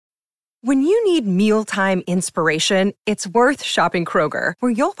When you need mealtime inspiration, it's worth shopping Kroger,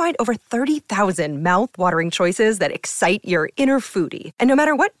 where you'll find over 30,000 mouth-watering choices that excite your inner foodie. And no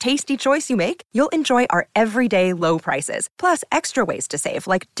matter what tasty choice you make, you'll enjoy our everyday low prices, plus extra ways to save,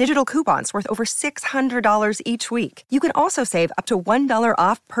 like digital coupons worth over $600 each week. You can also save up to $1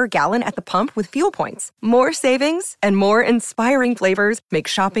 off per gallon at the pump with fuel points. More savings and more inspiring flavors make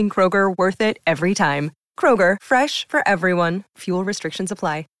shopping Kroger worth it every time. Kroger, fresh for everyone. Fuel restrictions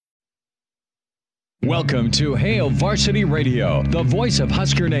apply. Welcome to Hail Varsity Radio, the voice of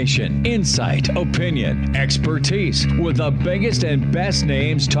Husker Nation. Insight, opinion, expertise, with the biggest and best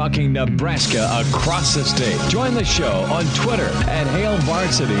names talking Nebraska across the state. Join the show on Twitter at Hail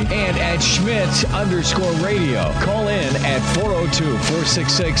Varsity and at Schmitz_radio. Call in at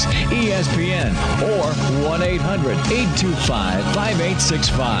 402-466-ESPN or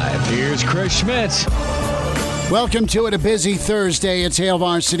 1-800-825-5865. Here's Chris Schmitz. Welcome to it, a busy Thursday. It's Hail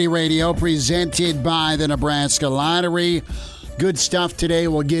Varsity Radio, presented by the Nebraska Lottery. Good stuff today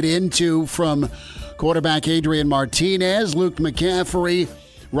we'll get into from quarterback Adrian Martinez, Luke McCaffrey,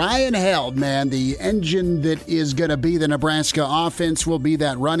 Ryan Held, man. The engine that is going to be the Nebraska offense will be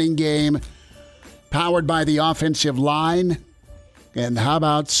that running game, powered by the offensive line. And how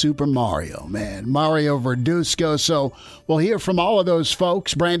about Super Mario, man? Mario Verduzco. So we'll hear from all of those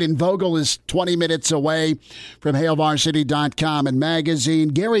folks. Brandon Vogel is 20 minutes away from HailVarsity.com and magazine.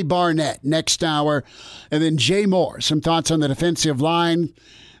 Gary Barnett next hour. And then Jay Moore, some thoughts on the defensive line,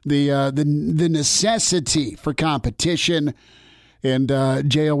 the necessity for competition. And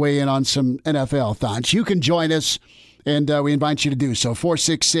Jay will weigh in on some NFL thoughts. You can join us. And we invite you to do so.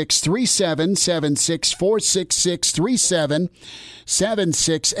 466-3776,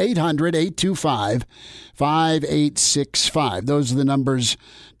 466-3776, 800-825-5865. Those are the numbers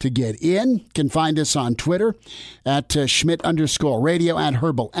to get in. You can find us on Twitter at Schmidt_radio, at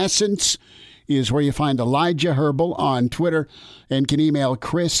Herbal Essence is where you find Elijah Herbal on Twitter, and can email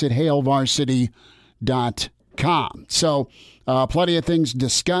Chris at HailVarsity.com. So plenty of things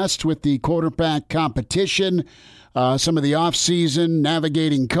discussed with the quarterback competition. Some of the offseason,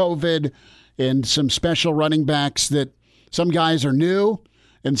 navigating COVID, and some special running backs that some guys are new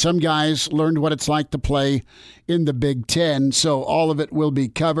and some guys learned what it's like to play in the Big Ten. So all of it will be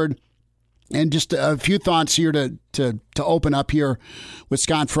covered. And just a few thoughts here to open up here with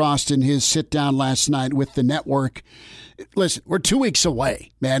Scott Frost and his sit-down last night with the network. Listen, we're 2 weeks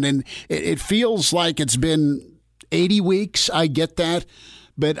away, man, and it feels like it's been 80 weeks. I get that.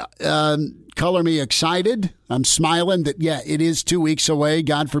 But color me excited. I'm smiling that, yeah, it is 2 weeks away.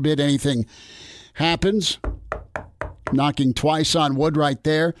 God forbid anything happens. Knocking twice on wood right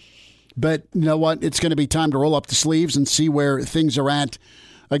there. But you know what? It's going to be time to roll up the sleeves and see where things are at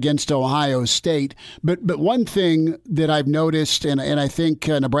against Ohio State. But one thing that I've noticed, and I think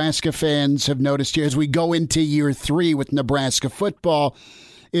Nebraska fans have noticed here as we go into year 3 with Nebraska football,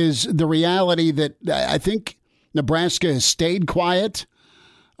 is the reality that I think Nebraska has stayed quiet.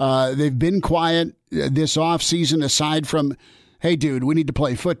 They've been quiet this offseason, aside from, hey, dude, we need to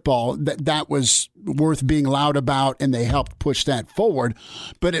play football. That was worth being loud about, and they helped push that forward.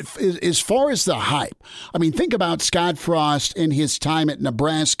 But as far as the hype, I mean, think about Scott Frost in his time at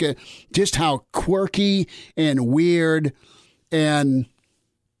Nebraska, just how quirky and weird and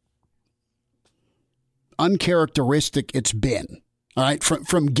uncharacteristic it's been. All right,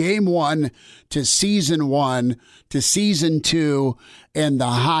 from game 1 to season 1 to season 2 and the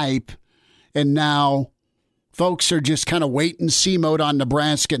hype, and now folks are just kind of wait and see mode on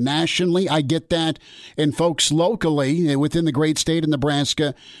Nebraska nationally. I get that. And folks locally within the great state of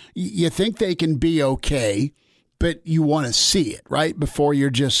Nebraska, you think they can be okay, but you want to see it, right? Before you're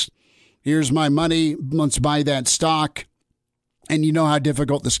just, here's my money, let's buy that stock. And you know how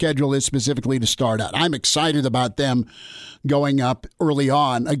difficult the schedule is specifically to start out. I'm excited about them going up early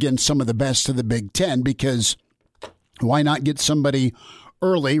on against some of the best of the Big Ten, because why not get somebody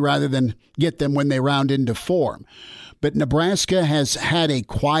early rather than get them when they round into form? But Nebraska has had a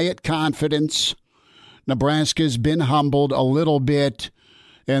quiet confidence. Nebraska's been humbled a little bit,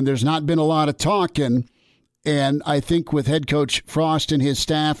 and there's not been a lot of talking. And I think with head coach Frost and his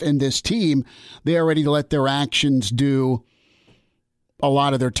staff and this team, they are ready to let their actions do a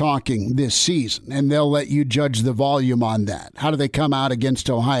lot of their talking this season, and they'll let you judge the volume on that. How do they come out against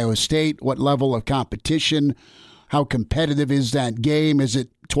Ohio State? What level of competition? How competitive is that game? Is it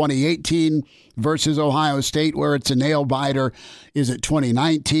 2018 versus Ohio State where it's a nail-biter? Is it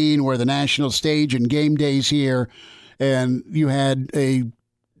 2019 where the national stage and game days here, and you had a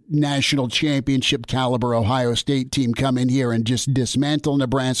national championship caliber Ohio State team come in here and just dismantle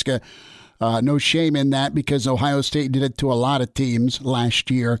Nebraska? No shame in that, because Ohio State did it to a lot of teams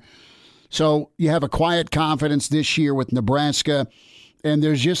last year. So you have a quiet confidence this year with Nebraska, and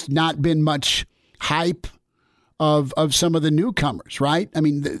there's just not been much hype of some of the newcomers, right? I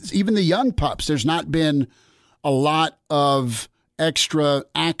mean, even the young pups, there's not been a lot of extra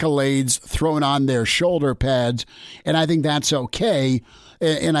accolades thrown on their shoulder pads, and I think that's okay.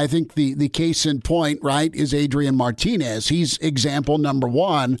 And I think the case in point, right, is Adrian Martinez. He's example number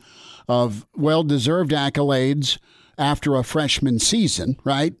one of well-deserved accolades after a freshman season,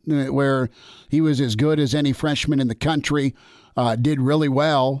 right, where he was as good as any freshman in the country, did really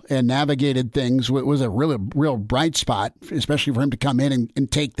well and navigated things. It was a real bright spot, especially for him to come in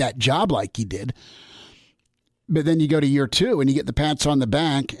and take that job like he did. But then you go to year two and you get the pats on the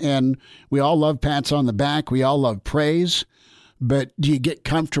back, and we all love pats on the back. We all love praise. But do you get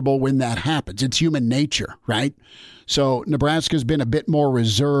comfortable when that happens? It's human nature, right? So Nebraska's been a bit more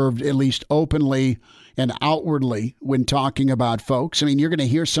reserved, at least openly and outwardly, when talking about folks. I mean, you're going to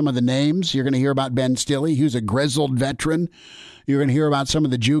hear some of the names. You're going to hear about Ben Stille, who's a grizzled veteran. You're going to hear about some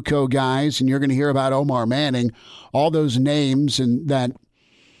of the JUCO guys, and you're going to hear about Omar Manning. All those names and that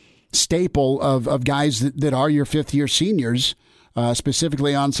staple of guys that are your fifth-year seniors,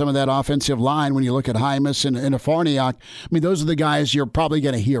 specifically on some of that offensive line. When you look at Hymas and Afarniak, I mean, those are the guys you're probably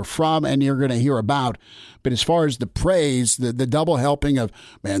going to hear from and you're going to hear about. But as far as the praise, the double helping of,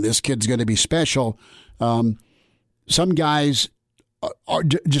 man, this kid's going to be special, some guys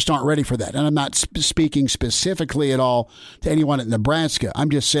just aren't ready for that. And I'm not speaking specifically at all to anyone at Nebraska. I'm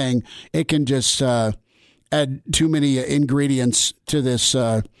just saying it can just add too many ingredients to this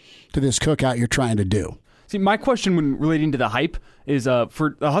cookout you're trying to do. See, my question when relating to the hype is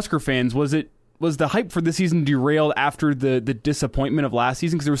for the Husker fans, was the hype for this season derailed after the disappointment of last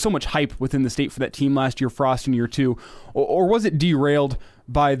season? Because there was so much hype within the state for that team last year, Frost in year two. Or was it derailed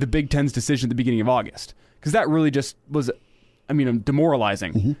by the Big Ten's decision at the beginning of August? Because that really just was,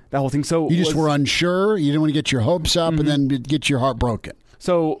 demoralizing, that whole thing. So you just were unsure. You didn't want to get your hopes up and then get your heart broken.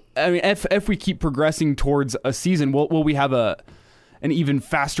 So, if we keep progressing towards a season, will we have an even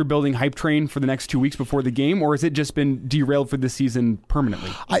faster building hype train for the next 2 weeks before the game, or has it just been derailed for this season permanently?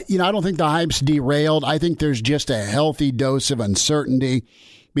 I don't think the hype's derailed. I think there's just a healthy dose of uncertainty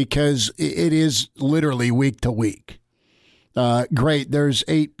because it is literally week to week. Great, there's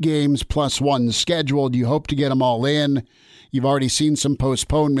 8 games plus 1 scheduled. You hope to get them all in. You've already seen some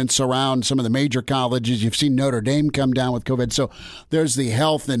postponements around some of the major colleges. You've seen Notre Dame come down with COVID. So there's the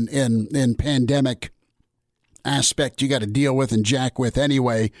health and pandemic aspect you got to deal with and jack with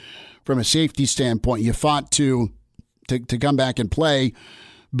anyway. From a safety standpoint, you fought to come back and play,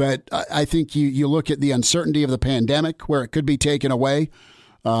 but I think you look at the uncertainty of the pandemic where it could be taken away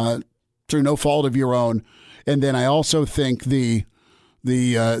through no fault of your own, and then I also think the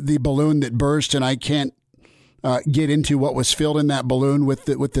balloon that burst, and I can't get into what was filled in that balloon with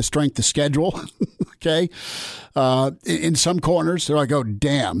the strength of schedule. Okay. In some corners, they're like, oh,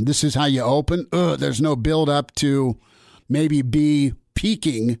 damn, this is how you open. There's no build up to maybe be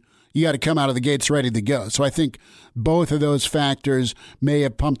peaking. You got to come out of the gates ready to go. So I think both of those factors may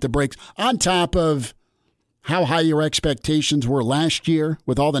have pumped the brakes on top of how high your expectations were last year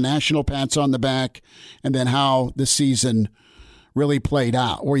with all the national pats on the back, and then how the season really played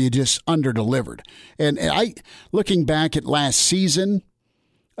out, where you just under-delivered. And I, looking back at last season,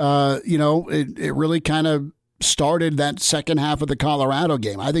 it really kind of started that second half of the Colorado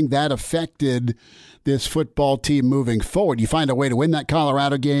game. I think that affected this football team moving forward. You find a way to win that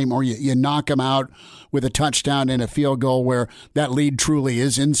Colorado game, or you knock them out with a touchdown and a field goal where that lead truly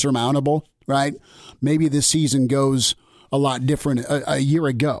is insurmountable, right? Maybe this season goes a lot different a year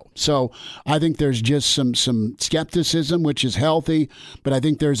ago. So I think there's just some skepticism, which is healthy, but I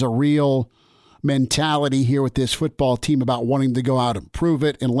think there's a real mentality here with this football team about wanting to go out and prove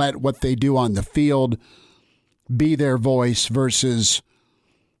it and let what they do on the field be their voice versus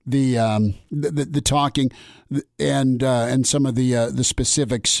the talking and some of the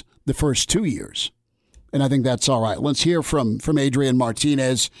specifics the first 2 years. And I think that's all right. Let's hear from Adrian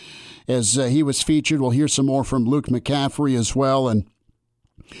Martinez as he was featured. We'll hear some more from Luke McCaffrey as well. And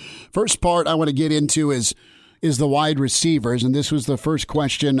first part I want to get into is the wide receivers. And this was the first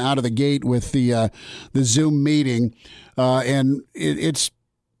question out of the gate with the Zoom meeting. And it's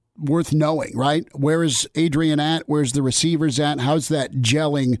worth knowing, right? Where is Adrian at? Where's the receivers at? How's that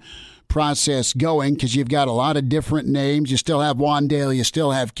gelling process going? Because you've got a lot of different names. You still have Wandale, you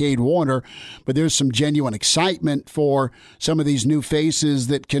still have Cade Warner, but there's some genuine excitement for some of these new faces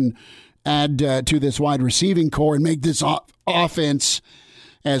that can add to this wide receiving core and make this offense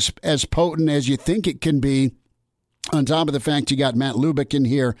as potent as you think it can be. On top of the fact you got Matt Lubick in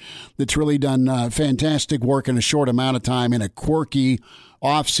here that's really done fantastic work in a short amount of time in a quirky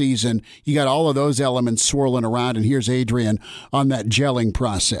offseason. You got all of those elements swirling around, and here's Adrian on that gelling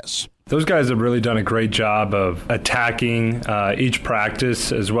process. Those guys have really done a great job of attacking each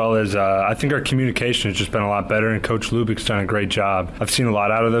practice, as well as I think our communication has just been a lot better, and Coach Lubick's done a great job. I've seen a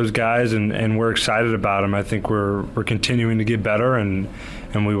lot out of those guys, and we're excited about them. I think we're continuing to get better, and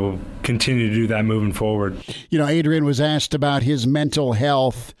we will continue to do that moving forward. You know, Adrian was asked about his mental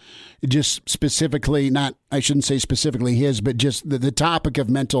health, just specifically, I shouldn't say specifically his, but just the topic of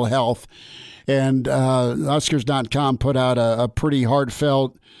mental health. And Huskers.com put out a pretty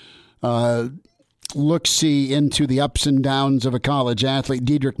heartfelt look-see into the ups and downs of a college athlete.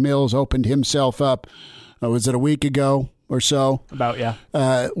 Dedrick Mills opened himself up, was it a week ago or so? About,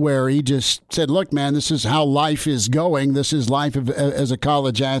 yeah. Where he just said, look, man, this is how life is going. This is life as a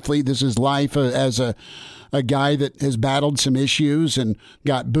college athlete. This is life as a guy that has battled some issues and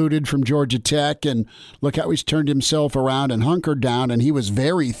got booted from Georgia Tech. And look how he's turned himself around and hunkered down. And he was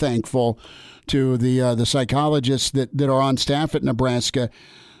very thankful to the psychologists that are on staff at Nebraska.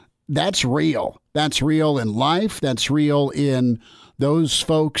 That's real. That's real in life. That's real in those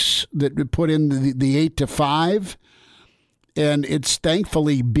folks that put in the 8 to 5. And it's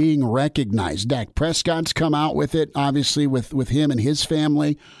thankfully being recognized. Dak Prescott's come out with it, obviously, with him and his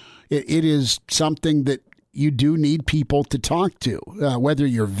family. It is something that you do need people to talk to, whether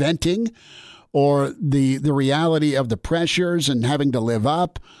you're venting or the reality of the pressures and having to live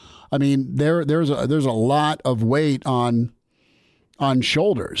up. I mean, there's a lot of weight on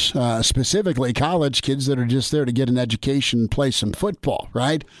shoulders, specifically college kids that are just there to get an education and play some football,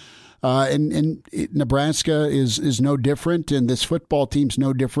 right? And Nebraska is no different, and this football team's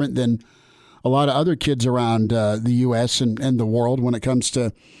no different than a lot of other kids around the U.S. and the world when it comes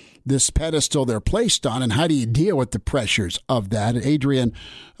to this pedestal they're placed on, and how do you deal with the pressures of that? Adrian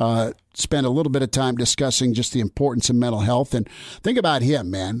spent a little bit of time discussing just the importance of mental health, and think about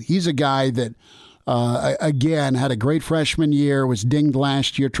him, man. He's a guy that again, had a great freshman year, was dinged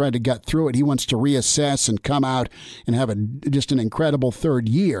last year, tried to gut through it. He wants to reassess and come out and have just an incredible third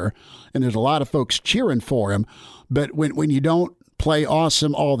year. And there's a lot of folks cheering for him. But when you don't play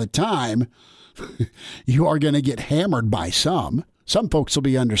awesome all the time, you are going to get hammered by some. Some folks will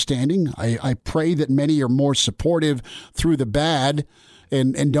be understanding. I pray that many are more supportive through the bad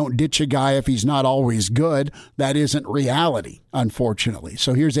and don't ditch a guy if he's not always good. That isn't reality, unfortunately.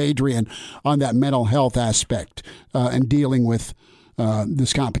 So here's Adrian on that mental health aspect and dealing with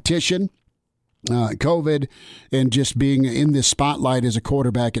this competition, COVID, and just being in this spotlight as a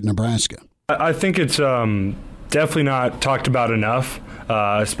quarterback at Nebraska. I think it's definitely not talked about enough,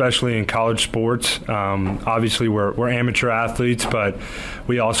 especially in college sports. Obviously, we're amateur athletes, but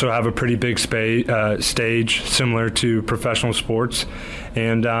we also have a pretty big stage similar to professional sports.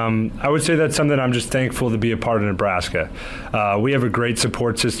 And I would say that's something I'm just thankful to be a part of Nebraska. We have a great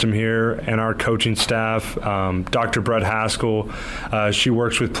support system here, and our coaching staff, Dr. Brett Haskell, she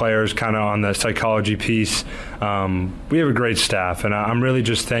works with players kind of on the psychology piece. We have a great staff, and I'm really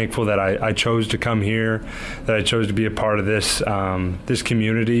just thankful that I chose to come here, that I chose to be a part of this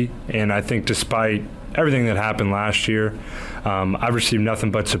community. And I think despite everything that happened last year, I've received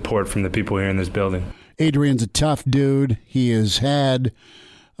nothing but support from the people here in this building. Adrian's a tough dude. He has had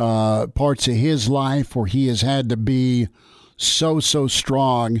parts of his life where he has had to be so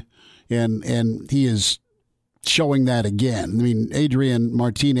strong, and he is showing that again. I mean, Adrian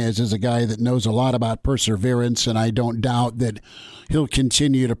Martinez is a guy that knows a lot about perseverance, and I don't doubt that he'll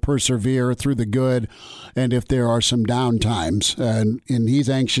continue to persevere through the good, and if there are some down times, and he's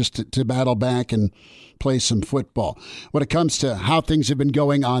anxious to battle back and play some football. When it comes to how things have been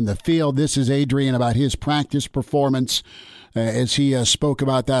going on the field, this is Adrian about his practice performance as he spoke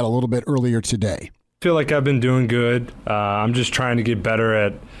about that a little bit earlier today. I feel like I've been doing good. I'm just trying to get better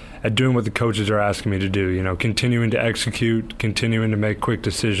at doing what the coaches are asking me to do, continuing to execute, continuing to make quick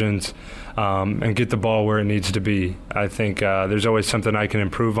decisions, and get the ball where it needs to be. I think there's always something I can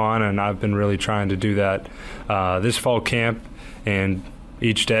improve on, and I've been really trying to do that this fall camp and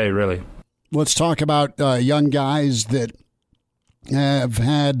each day, really. Let's talk about young guys that have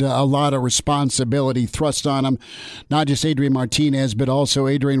had a lot of responsibility thrust on them. Not just Adrian Martinez, but also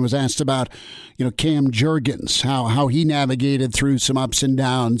Adrian was asked about, Cam Jurgens, how he navigated through some ups and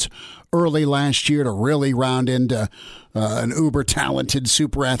downs early last year to really round into an uber talented,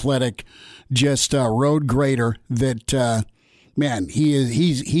 super athletic, just road grader that. Man,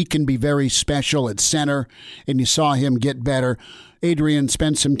 he can be very special at center, and you saw him get better. Adrian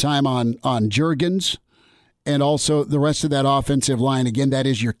spent some time on Jurgens and also the rest of that offensive line. Again, that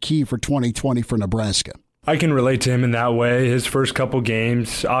is your key for 2020 for Nebraska. I can relate to him in that way. His first couple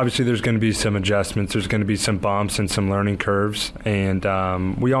games, obviously there's going to be some adjustments. There's going to be some bumps and some learning curves, and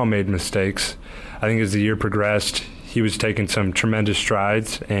we all made mistakes. I think as the year progressed, he was taking some tremendous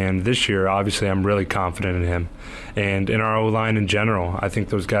strides, and this year, obviously, I'm really confident in him. And in our O-line in general, I think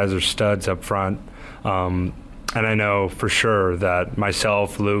those guys are studs up front. And I know for sure that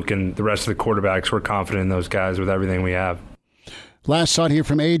myself, Luke, and the rest of the quarterbacks, we're confident in those guys with everything we have. Last thought here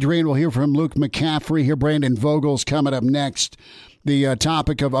from Adrian. We'll hear from Luke McCaffrey. Here, Brandon Vogel's coming up next. The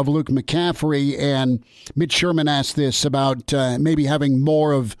topic of Luke McCaffrey, and Mitch Sherman asked this about maybe having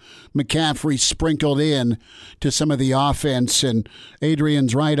more of McCaffrey sprinkled in to some of the offense. And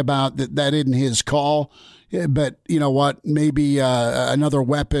Adrian's right about that isn't his call. But you know what? Maybe another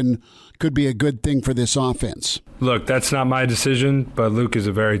weapon could be a good thing for this offense. Look, that's not my decision, but Luke is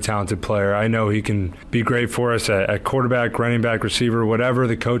a very talented player. I know he can be great for us at quarterback, running back, receiver, whatever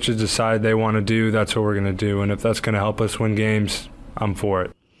the coaches decide they want to do, that's what we're going to do. And if that's going to help us win games, I'm for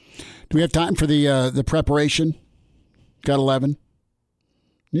it. Do we have time for the preparation? Got 11?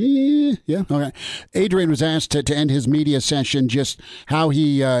 Yeah, okay. Adrian was asked to end his media session just how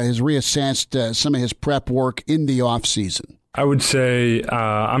he has reassessed some of his prep work in the offseason. I would say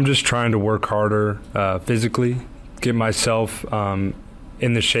I'm just trying to work harder physically, get myself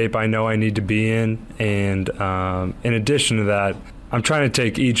in the shape I know I need to be in. And in addition to that, I'm trying to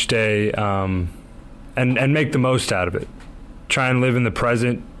take each day and make the most out of it. Try and live in the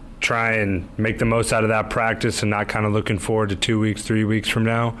present, try and make the most out of that practice and not kind of looking forward to 2 weeks, 3 weeks from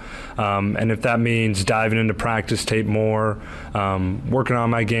now. And if that means diving into practice tape more, working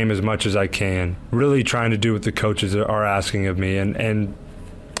on my game as much as I can, really trying to do what the coaches are asking of me. And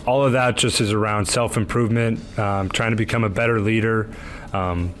all of that just is around self-improvement, trying to become a better leader.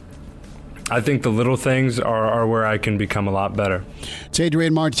 I think the little things are where I can become a lot better. It's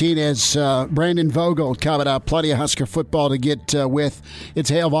Adrian Martinez, Brandon Vogel coming up. Plenty of Husker football to get with. It's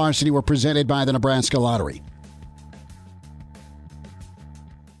Hail Varsity. We're presented by the Nebraska Lottery.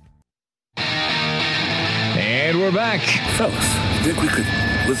 And we're back Fellas, think we could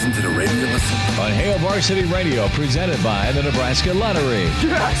listen to the radio lesson? on Hail Varsity Radio, presented by the Nebraska Lottery.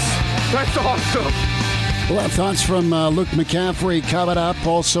 Yes! That's awesome! We'll have thoughts from Luke McCaffrey coming up.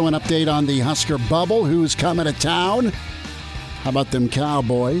 Also an update on the Husker bubble, who's coming to town. How about them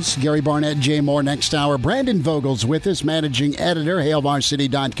Cowboys? Gary Barnett, Jay Moore next hour. Brandon Vogel's with us, managing editor,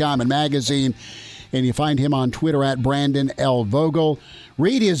 HailVarsity.com and magazine. And you find him on Twitter at Brandon L. Vogel.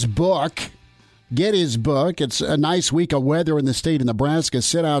 Read his book. Get his book. It's a nice week of weather in the state of Nebraska.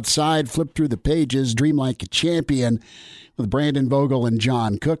 Sit outside, flip through the pages, dream like a champion. With Brandon Vogel and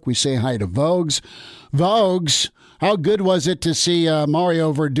John Cook. We say hi to Vogues. Vogues, how good was it to see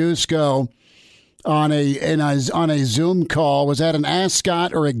Mario Verduzco on a Zoom call? Was that an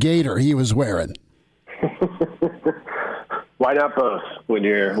ascot or a gator he was wearing? Why not both? When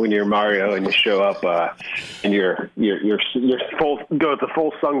you're Mario and you show up and you're full, go with the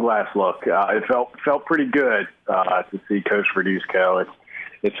full sunglass look. It felt pretty good to see Coach Verduzco.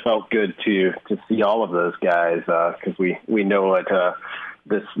 It's felt good to see all of those guys because we know what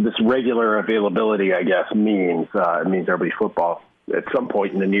this regular availability, I guess, means. It means there'll be football at some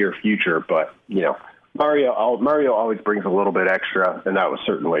point in the near future. But you know, Mario always brings a little bit extra, and that was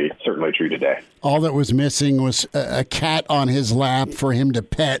certainly true today. All that was missing was a cat on his lap for him to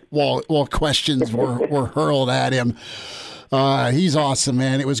pet while questions were hurled at him. He's awesome,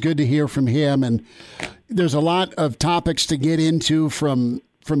 man. It was good to hear from him, and there's a lot of topics to get into from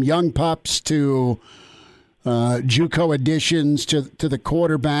young pups to JUCO additions to the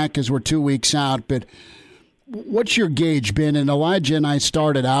quarterback as we're 2 weeks out. But what's your gauge been? And Elijah and I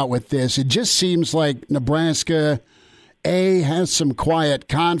started out with this. It just seems like Nebraska, A, has some quiet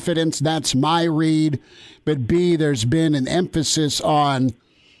confidence. That's my read. But B, there's been an emphasis on,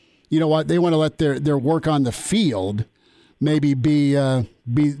 you know what, they want to let their work on the field maybe be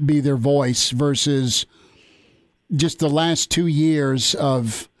their voice versus just the last 2 years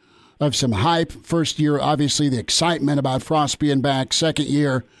of some hype. First year, obviously, the excitement about Frost being back. Second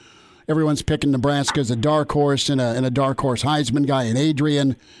year, everyone's picking Nebraska as a dark horse and a dark horse Heisman guy in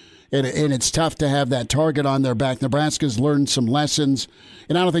Adrian. And it's tough to have that target on their back. Nebraska's learned some lessons.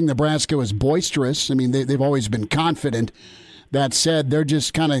 And I don't think Nebraska was boisterous. I mean, they've always been confident. That said, they're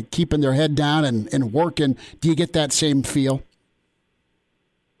just kind of keeping their head down and working. Do you get that same feel?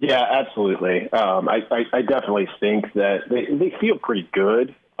 Yeah, absolutely. I definitely think that they feel pretty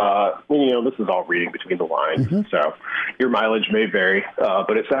good. This is all reading between the lines, so your mileage may vary,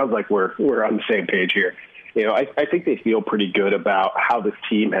 but it sounds like we're on the same page here. You know, I think they feel pretty good about how this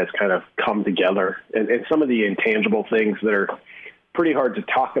team has kind of come together and some of the intangible things that are pretty hard to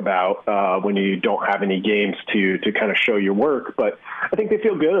talk about when you don't have any games to kind of show your work. But I think they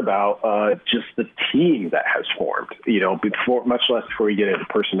feel good about just the team that has formed, much less before you get into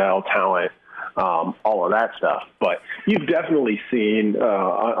personnel, talent, all of that stuff. But you've definitely seen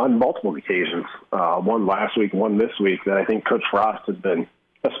on multiple occasions, one last week, one this week, that I think Coach Frost has been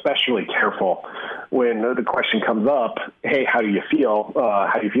especially careful when the question comes up, hey, how do you feel?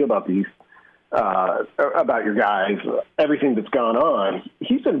 How do you feel about these? About your guys, everything that's gone on,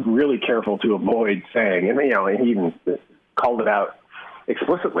 he's been really careful to avoid saying, and he even called it out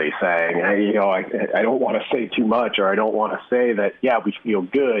explicitly, saying, I don't want to say too much, or I don't want to say that, yeah, we feel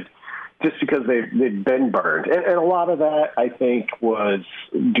good, just because they've been burned. And a lot of that, I think, was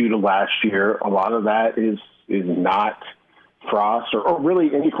due to last year. A lot of that is not Frost or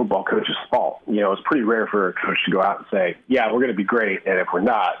really any football coach's fault. It's pretty rare for a coach to go out and say, yeah, we're going to be great, and if we're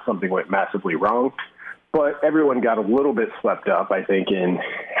not, something went massively wrong. But everyone got a little bit swept up, I think, in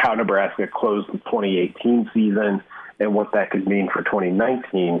how Nebraska closed the 2018 season and what that could mean for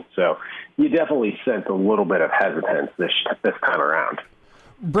 2019. So you definitely sense a little bit of hesitance this time around.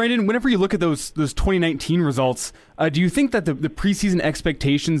 Brandon, whenever you look at those 2019 results, do you think that the preseason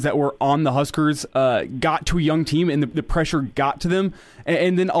expectations that were on the Huskers got to a young team and the pressure got to them?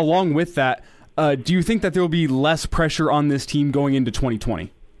 And then along with that, do you think that there will be less pressure on this team going into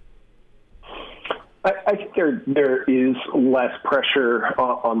 2020? I think there is less pressure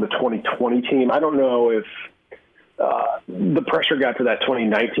on the 2020 team. I don't know if the pressure got to that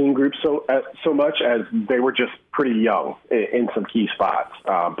 2019 group so much, as they were just pretty young in some key spots,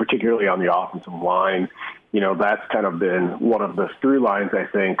 particularly on the offensive line. That's kind of been one of the through lines, I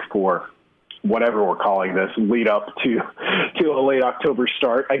think, for whatever we're calling this lead up to a late October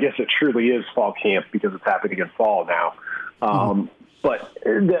start. I guess it truly is fall camp because it's happening in fall now. But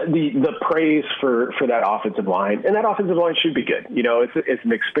the praise for that offensive line, and that offensive line should be good. It's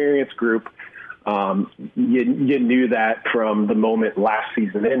an experienced group. You knew that from the moment last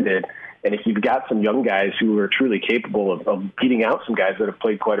season ended. And if you've got some young guys who are truly capable of beating out some guys that have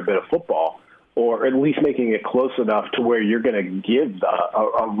played quite a bit of football, or at least making it close enough to where you're going to give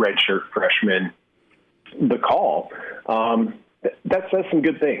a redshirt freshman the call, that says some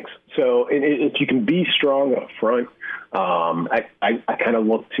good things. So if you can be strong up front, I kind of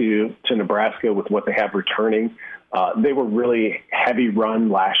look to Nebraska with what they have returning. They were really heavy run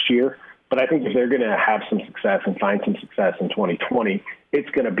last year. But I think if they're going to have some success and find some success in 2020, it's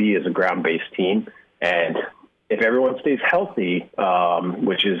going to be as a ground-based team. And if everyone stays healthy,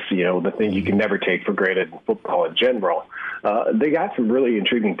 which is, the thing you can never take for granted in football in general, they got some really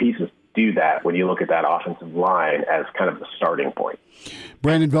intriguing pieces to do that when you look at that offensive line as kind of the starting point.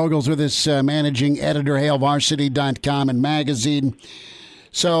 Brandon Vogel's with us, managing editor, HailVarsity.com and magazine.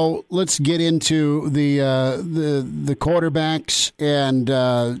 So let's get into the quarterbacks, and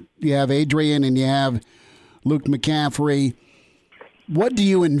you have Adrian and you have Luke McCaffrey. What do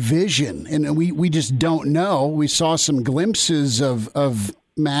you envision? And we just don't know. We saw some glimpses of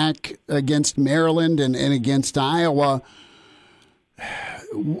Mac against Maryland and against Iowa.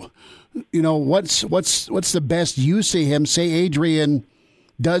 What's the best use of him? Say Adrian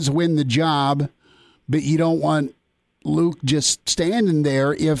does win the job, but you don't want Luke just standing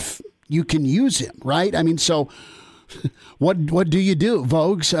there if you can use him, right? I mean, so what do you do,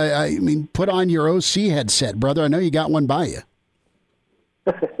 Vogues? I mean, put on your OC headset, brother. I know you got one by you.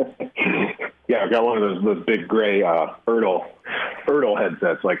 Yeah, I got one of those big gray Ertl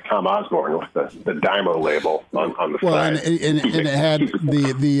headsets like Tom Osborne with the Dymo label on the side. Well, and it had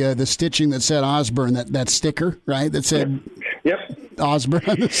the stitching that said Osborne, that sticker, right? That said Yep. Osborne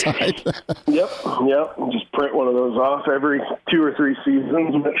on the side. Yep. Just print one of those off every 2 or 3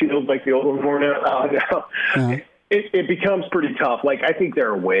 seasons. It feels like the old one's worn out. No. It becomes pretty tough. Like, I think there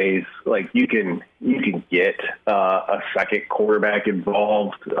are ways, like, you can get a second quarterback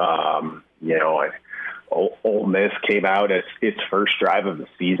involved. Ole Miss came out at its first drive of the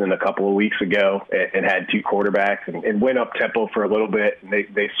season a couple of weeks ago and had 2 quarterbacks and went up tempo for a little bit. And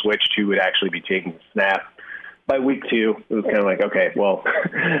they switched who would actually be taking the snap. By week 2, it was kind of like, okay, well,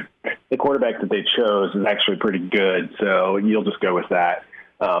 the quarterback that they chose is actually pretty good, so you'll just go with that.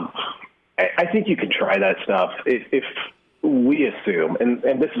 I think you can try that stuff if we assume, and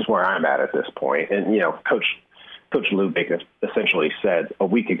this is where I'm at this point, and, Coach Lubick essentially said a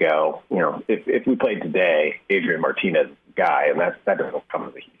week ago, if we played today, Adrian Martinez is the guy, and that doesn't come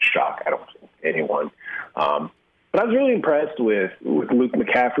as a huge shock, I don't think, to anyone. But I was really impressed with Luke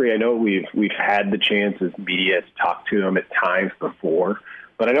McCaffrey. I know we've had the chance as media to talk to him at times before,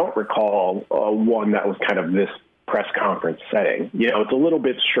 but I don't recall one that was kind of this press conference setting. It's a little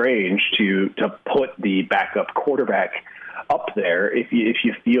bit strange to put the backup quarterback up there if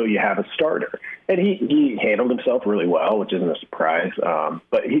you feel you have a starter. And he handled himself really well, which isn't a surprise.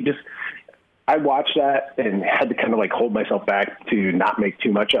 But I watched that and had to kind of like hold myself back to not make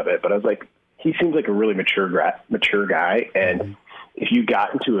too much of it. But I was like, he seems like a really mature guy. And if you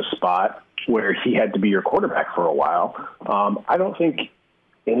got into a spot where he had to be your quarterback for a while, I don't think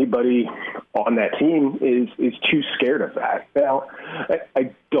anybody on that team is too scared of that. Now,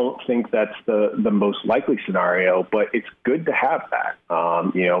 I don't think that's the most likely scenario, but it's good to have that.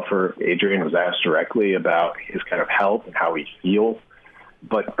 For Adrian was asked directly about his kind of health and how he feels.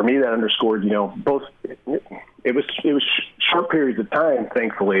 But for me, that underscored, both. It was short periods of time,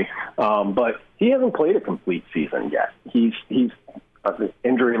 thankfully, but he hasn't played a complete season yet. He's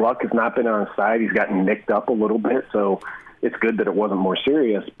injury luck has not been on his side. He's gotten nicked up a little bit, so it's good that it wasn't more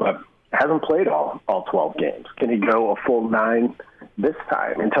serious. But hasn't played all 12 games. Can he go a full 9 this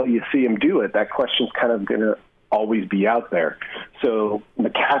time? Until you see him do it, that question's kind of going to always be out there. So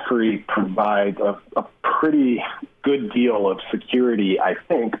McCaffrey provides a pretty good deal of security, I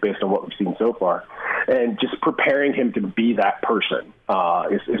think, based on what we've seen so far. And just preparing him to be that person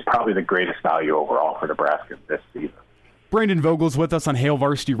is probably the greatest value overall for Nebraska this season. Brandon Vogel's with us on Hail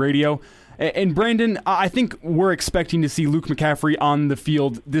Varsity Radio. And Brandon, I think we're expecting to see Luke McCaffrey on the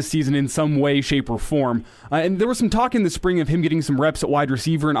field this season in some way, shape, or form. And there was some talk in the spring of him getting some reps at wide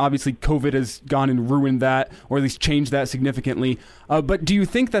receiver, and obviously COVID has gone and ruined that, or at least changed that significantly. But do you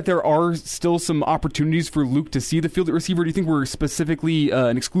think that there are still some opportunities for Luke to see the field at receiver? Do you think we're specifically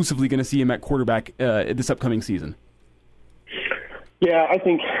and exclusively going to see him at quarterback this upcoming season? Yeah, I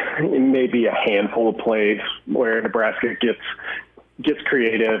think it may be a handful of plays where Nebraska gets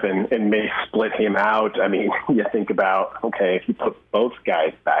creative and may split him out. I mean, you think about, okay, if you put both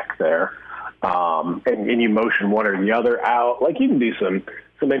guys back there and you motion one or the other out, like you can do some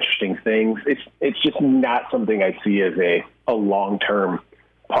interesting things. It's just not something I see as a long-term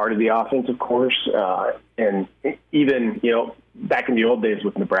part of the offense, of course. And even, back in the old days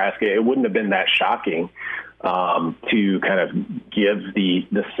with Nebraska, it wouldn't have been that shocking to kind of give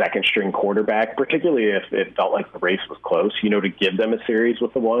the second string quarterback, particularly if it felt like the race was close, to give them a series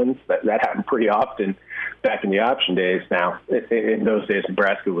with the ones. That happened pretty often back in the option days. Now, in those days,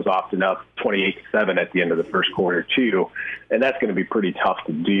 Nebraska was often up 28-7 at the end of the first quarter too, and that's going to be pretty tough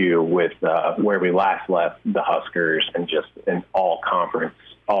to do with where we last left the Huskers and just an all conference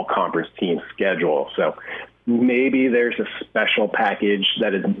team schedule. So maybe there's a special package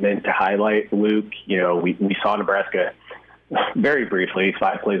that is meant to highlight Luke. We saw Nebraska very briefly,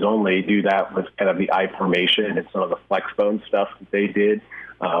 5 plays only, do that with kind of the I formation and some of the flex bone stuff that they did.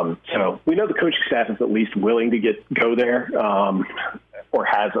 So we know the coaching staff is at least willing to go there or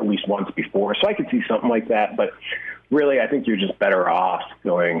has at least once before. So I could see something like that. But really, I think you're just better off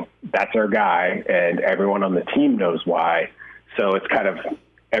going, that's our guy, and everyone on the team knows why. So it's kind of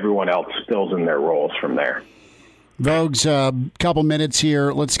everyone else fills in their roles from there. Vogues, a couple minutes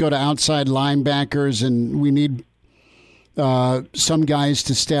here. Let's go to outside linebackers, and we need some guys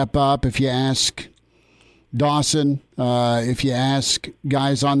to step up. If you ask Dawson, if you ask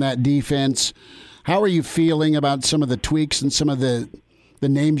guys on that defense, how are you feeling about some of the tweaks and some of the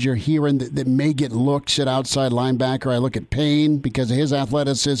names you're hearing that may get looks at outside linebacker? I look at Payne because of his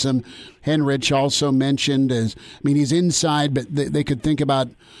athleticism. Henrich also mentioned he's inside, but they could think about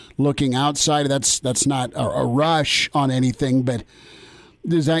looking outside. That's not a rush on anything, but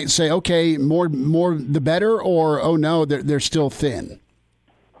does that say, okay, more the better, or, oh no, they're still thin?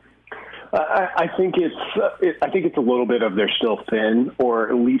 I think it's a little bit of they're still thin, or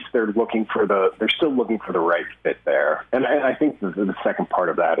at least they're still looking for the right fit there. And I think the second part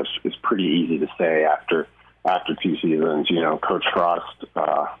of that is pretty easy to say after 2 seasons. Coach Frost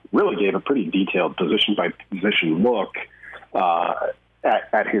really gave a pretty detailed position by position look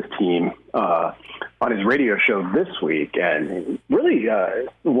at his team on his radio show this week, and really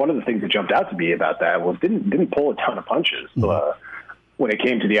one of the things that jumped out to me about that was didn't pull a ton of punches. When it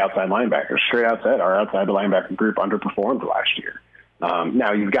came to the outside linebackers, straight out said our outside linebacker group underperformed last year.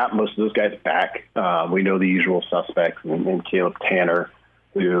 Now you've got most of those guys back. We know the usual suspects and Caleb Tanner,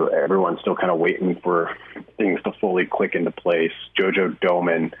 who everyone's still kind of waiting for things to fully click into place. JoJo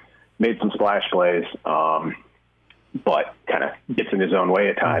Doman made some splash plays, but kind of gets in his own way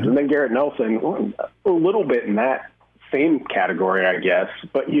at times. And then Garrett Nelson, a little bit in that same category, I guess,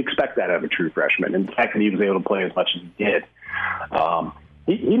 but you expect that of a true freshman. And the fact that he was able to play as much as he did,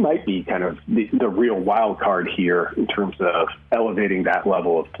 he might be kind of the real wild card here in terms of elevating that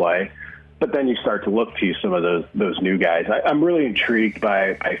level of play. But then you start to look to some of those new guys. I'm really intrigued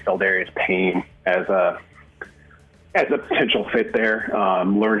by Feldarius Payne as a potential fit there.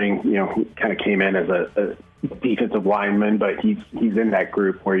 Learning, kind of came in as defensive lineman, but he's in that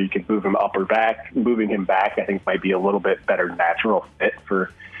group where you can move him up or back. Moving him back, I think, might be a little bit better natural fit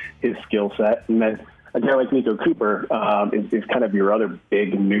for his skill set. And then a guy like Nico Cooper is kind of your other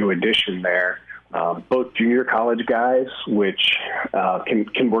big new addition there. Both junior college guys, which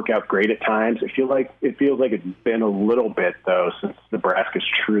can work out great at times. It feels like it's been a little bit though since Nebraska's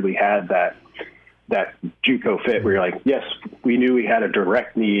truly had that JUCO fit where you're like, yes, we knew we had a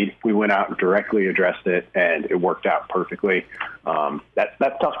direct need. We went out and directly addressed it, and it worked out perfectly.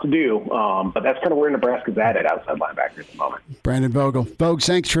 That's tough to do, but that's kind of where Nebraska's at outside linebacker at the moment. Brandon Vogel. Vogues,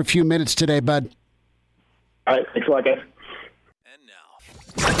 thanks for a few minutes today, bud. All right, thanks a lot, guys.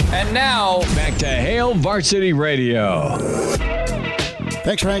 And now, back to Hail Varsity Radio.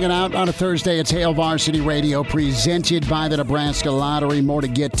 Thanks for hanging out on a Thursday. It's Hail Varsity Radio, presented by the Nebraska Lottery. More to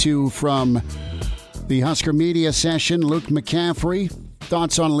get to from the Husker Media Session. Luke McCaffrey,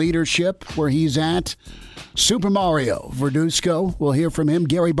 thoughts on leadership, where he's at. Super Mario Verduzco, we'll hear from him.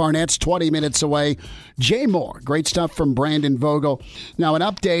 Gary Barnett's 20 minutes away. Jay Moore, great stuff from Brandon Vogel. Now an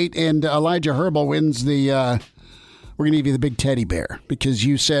update, and Elijah Herbal wins the... we're going to give you the big teddy bear because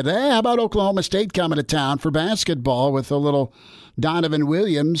you said, how about Oklahoma State coming to town for basketball with a little Donovan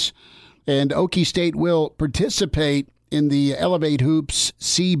Williams? And Okie State will participate in the Elevate Hoops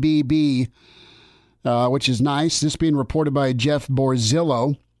CBB, which is nice. This being reported by Jeff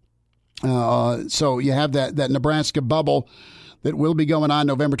Borzillo. So you have that Nebraska bubble that will be going on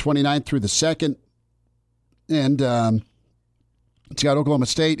November 29th through the 2nd. And it's got Oklahoma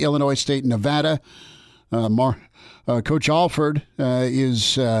State, Illinois State, and Nevada. Coach Alford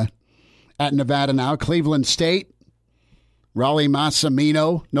is at Nevada now. Cleveland State, Raleigh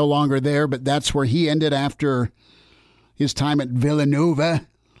Massimino, no longer there, but that's where he ended after his time at Villanova.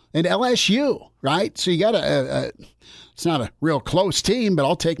 And LSU, right? So you got it's not a real close team, but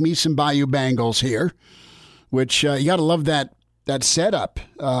I'll take me some Bayou Bengals here, which you got to love that setup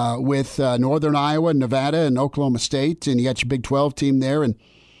with Northern Iowa, Nevada, and Oklahoma State. And you got your Big 12 team there and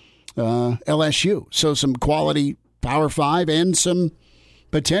LSU. So some quality Power 5 and some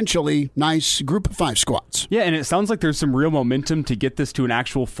potentially nice Group of 5 squads. Yeah, and it sounds like there's some real momentum to get this to an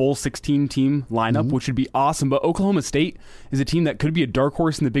actual full 16-team lineup, which would be awesome. But Oklahoma State is a team that could be a dark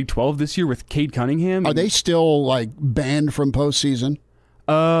horse in the Big 12 this year with Cade Cunningham. Are they still banned from postseason?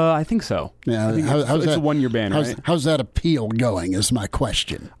 I think so. Yeah, I think it's a one-year ban, right? How's that appeal going is my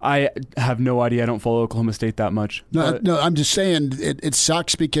question. I have no idea. I don't follow Oklahoma State that much. No, I'm just saying it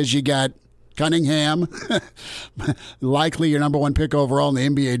sucks because you got Cunningham, likely your number one pick overall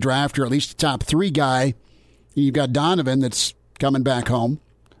in the NBA draft, or at least a top 3 guy. You've got Donovan that's coming back home.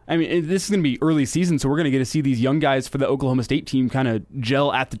 I mean, this is going to be early season, so we're going to get to see these young guys for the Oklahoma State team kind of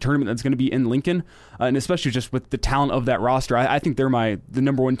gel at the tournament that's going to be in Lincoln, and especially just with the talent of that roster. I think they're the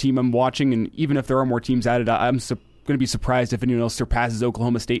number one team I'm watching, and even if there are more teams added, I'm going to be surprised if anyone else surpasses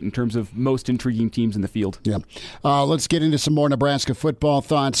Oklahoma State in terms of most intriguing teams in the field. Yeah. Let's get into some more Nebraska football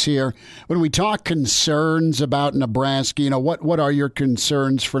thoughts here. When we talk concerns about Nebraska, what are your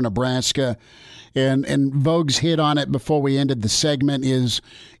concerns for Nebraska? And Vogues hit on it before we ended the segment is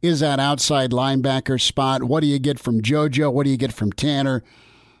that outside linebacker spot. What do you get from JoJo? What do you get from Tanner?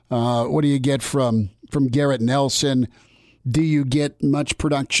 What do you get from Garrett Nelson? Do you get much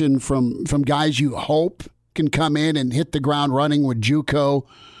production from guys you hope can come in and hit the ground running with JUCO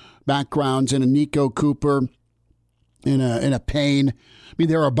backgrounds and a Nico Cooper in a Payne? I mean,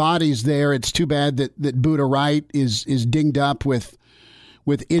 there are bodies there. It's too bad that Buda Wright is dinged up with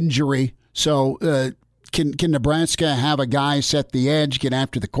injury. So can Nebraska have a guy set the edge, get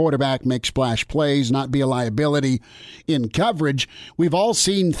after the quarterback, make splash plays, not be a liability in coverage? We've all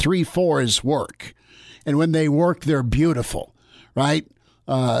seen 3-4s work. And when they work, they're beautiful, right?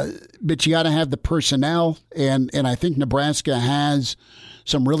 But you got to have the personnel, and I think Nebraska has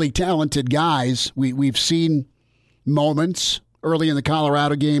some really talented guys. We've seen moments early in the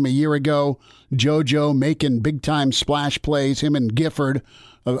Colorado game a year ago, JoJo making big-time splash plays, him and Gifford,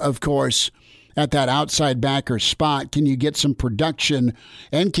 of course, at that outside backer spot. Can you get some production,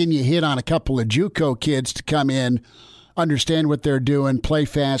 and can you hit on a couple of JUCO kids to come in, understand what they're doing, play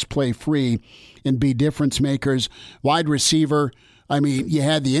fast, play free, and be difference makers? Wide receiver, I mean, you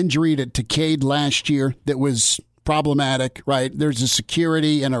had the injury to Cade last year that was problematic, right? There's a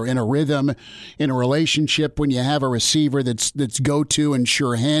security and a rhythm in a relationship when you have a receiver that's go-to and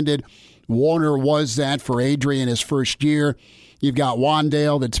sure-handed. Warner was that for Adrian his first year. You've got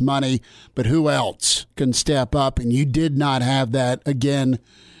Wandale that's money, but who else can step up? And you did not have that again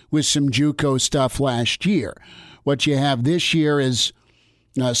with some JUCO stuff last year. What you have this year is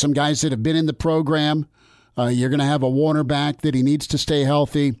some guys that have been in the program. You're going to have a Warner back that he needs to stay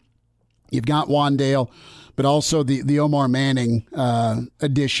healthy. You've got Wandale, but also the Omar Manning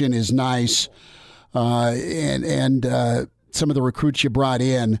addition is nice, and some of the recruits you brought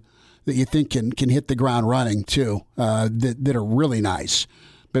in that you think can hit the ground running too, that are really nice.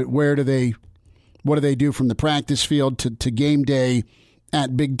 But what do they do from the practice field to game day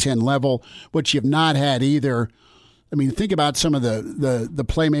at Big Ten level, which you've not had either? I mean, think about some of the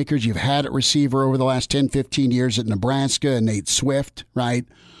playmakers you've had at receiver over the last 10, 15 years at Nebraska. Nate Swift, right,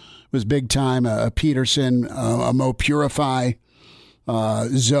 was big time. Peterson, Mo Purify,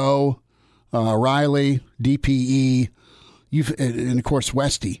 Zoe, Riley, DPE, and of course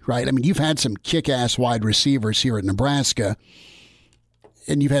Westy, right? I mean, you've had some kick-ass wide receivers here at Nebraska,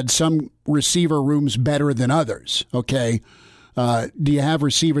 and you've had some receiver rooms better than others, okay? Do you have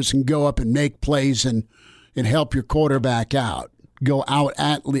receivers who can go up and make plays and help your quarterback out, go out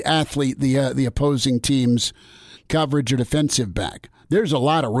athlete the opposing team's coverage or defensive back? There's a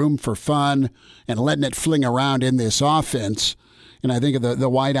lot of room for fun and letting it fling around in this offense. And I think of the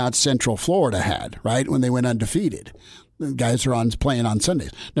wideouts Central Florida had, right, when they went undefeated. The guys are playing on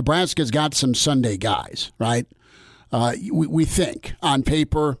Sundays. Nebraska's got some Sunday guys, right? We think on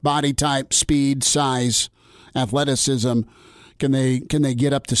paper, body type, speed, size, athleticism. Can they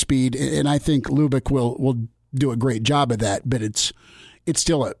get up to speed? And I think Lubick will do a great job of that. But it's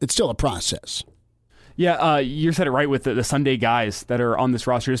still a process. Yeah, you said it right with the Sunday guys that are on this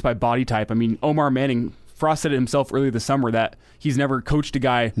roster just by body type. I mean, Omar Manning, Frost said it himself earlier this summer that he's never coached a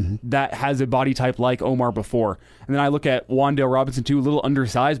guy that has a body type like Omar before. And then I look at Wandale Robinson too, a little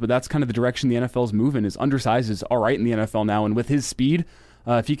undersized, but that's kind of the direction the NFL's moving. Is undersized is all right in the NFL now, and with his speed,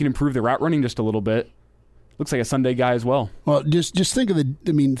 if he can improve the route running just a little bit, looks like a Sunday guy as well. Well, just think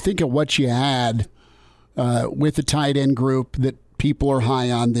of what you had with the tight end group that people are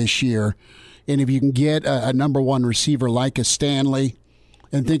high on this year, and if you can get a number one receiver like a Stanley.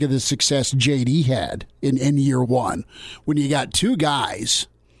 And think of the success JD had in year one. When you got two guys,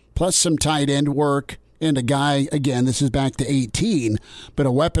 plus some tight end work, and a guy, again, this is back to 18, but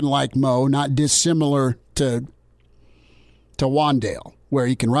a weapon like Mo, not dissimilar to Wandale, where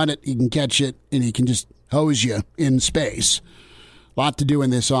he can run it, he can catch it, and he can just hose you in space. A lot to do in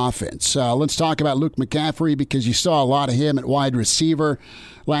this offense. Let's talk about Luke McCaffrey, because you saw a lot of him at wide receiver.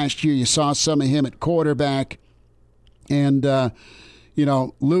 Last year you saw some of him at quarterback. And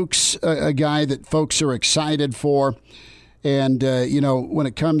Luke's a guy that folks are excited for. And, when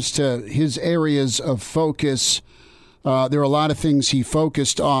it comes to his areas of focus, there are a lot of things he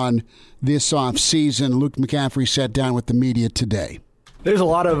focused on this offseason. Luke McCaffrey sat down with the media today. There's a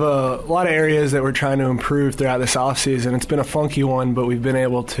lot of areas that we're trying to improve throughout this offseason. It's been a funky one, but we've been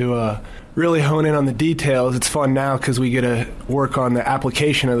able to really hone in on the details. It's fun now because we get to work on the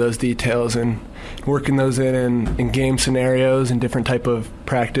application of those details and working those in game scenarios and different type of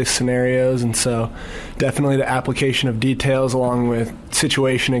practice scenarios. And so definitely the application of details along with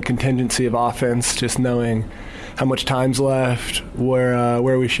situation and contingency of offense, just knowing how much time's left, where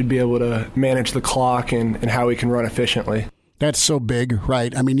we should be able to manage the clock and how we can run efficiently. That's so big,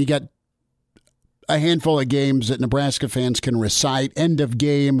 right? I mean, you got a handful of games that Nebraska fans can recite. End of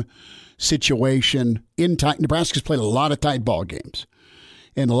game situation. Nebraska's played a lot of tight ball games,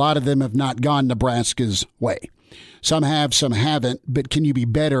 and a lot of them have not gone Nebraska's way. Some have, some haven't, but can you be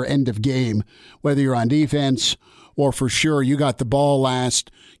better end of game, whether you're on defense or for sure you got the ball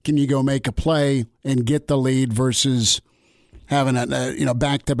last? Can you go make a play and get the lead versus having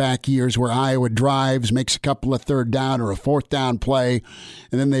back-to-back years where Iowa drives, makes a couple of third down or a fourth down play,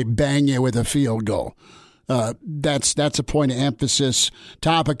 and then they bang you with a field goal. That's a point of emphasis.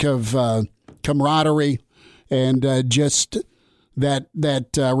 Topic of camaraderie and just that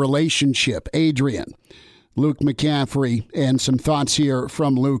relationship. Adrian, Luke McCaffrey, and some thoughts here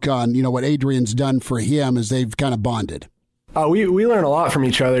from Luke on what Adrian's done for him as they've kind of bonded. We learn a lot from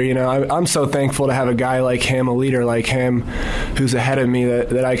each other. I'm so thankful to have a guy like him, a leader like him, who's ahead of me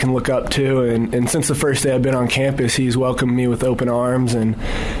that I can look up to. And since the first day I've been on campus, he's welcomed me with open arms and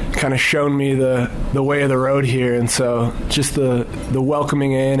kind of shown me the way of the road here. And so just the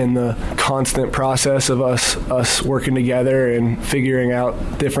welcoming in and the constant process of us working together and figuring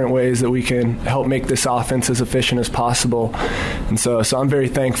out different ways that we can help make this offense as efficient as possible. And so I'm very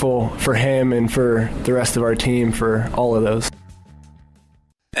thankful for him and for the rest of our team for all of those.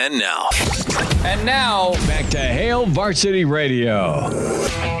 And now, back to Hail Varsity Radio.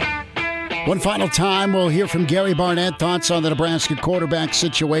 One final time, we'll hear from Gary Barnett. Thoughts on the Nebraska quarterback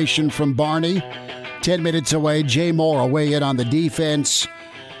situation from Barney. 10 minutes away, Jay Moore will weigh in on the defense.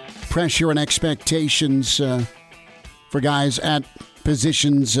 Pressure and expectations for guys at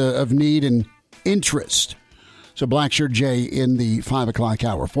positions of need and interest. So Blackshirt Jay in the 5 o'clock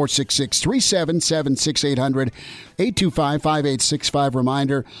hour. 466-377-6800, 825-5865.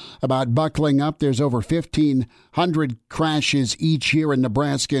 Reminder about buckling up. There's over 1,500 crashes each year in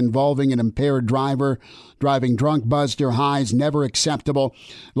Nebraska involving an impaired driver. Driving drunk, buzzed, or high is never acceptable.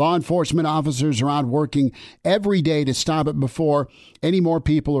 Law enforcement officers are out working every day to stop it before any more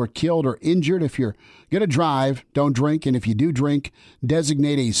people are killed or injured. If you're going to drive, don't drink. And if you do drink,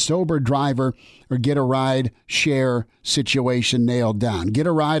 designate a sober driver or get a ride share situation nailed down. Get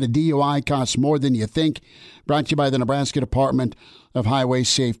a ride. A DUI costs more than you think. Brought to you by the Nebraska Department of Highway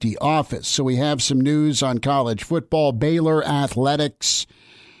Safety Office. So we have some news on college football. Baylor Athletics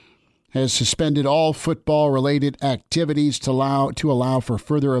has suspended all football-related activities to allow for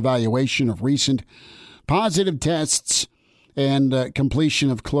further evaluation of recent positive tests and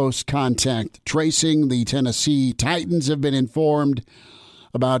completion of close contact tracing. The Tennessee Titans have been informed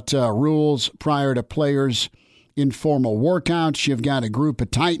about rules prior to players' informal workouts. You've got a group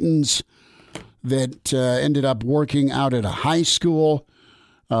of Titans that ended up working out at a high school.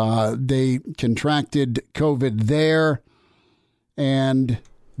 They contracted COVID there, and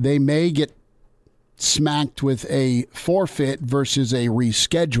they may get smacked with a forfeit versus a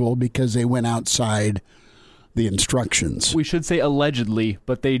reschedule because they went outside the instructions. We should say allegedly,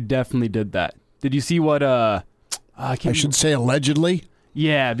 but they definitely did that. Did you see what? I should say allegedly.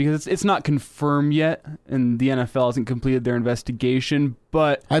 Yeah, because it's not confirmed yet, and the NFL hasn't completed their investigation.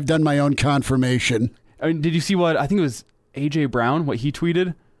 But I've done my own confirmation. I mean, did you see what? I think it was A.J. Brown, what he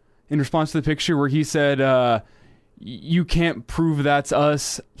tweeted in response to the picture where he said, "You can't prove that's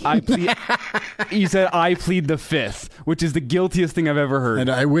us." He said, "I plead the fifth," which is the guiltiest thing I've ever heard. And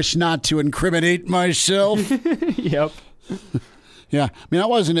I wish not to incriminate myself. Yep. Yeah. I mean, I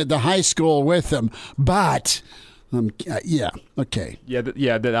wasn't at the high school with them, but yeah. Okay.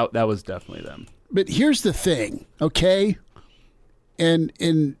 Yeah. That was definitely them. But here's the thing, okay? And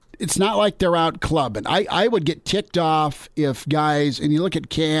it's not like they're out clubbing. I would get ticked off if guys, and you look at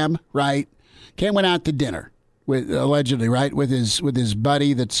Cam, right? Cam went out to dinner allegedly, right, with his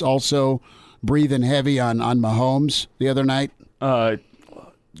buddy that's also breathing heavy on Mahomes the other night. Stephon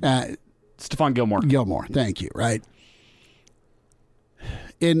Gilmore. Gilmore, thank you, right?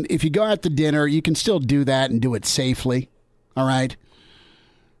 And if you go out to dinner, you can still do that and do it safely, all right?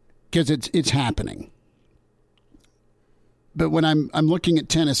 Because it's happening. But when I'm looking at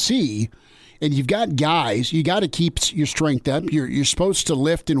Tennessee, and you've got guys, you got to keep your strength up. You're supposed to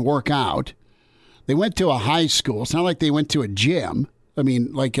lift and work out. They went to a high school. It's not like they went to a gym. I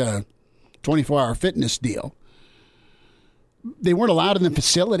mean, like a 24-hour fitness deal. They weren't allowed in the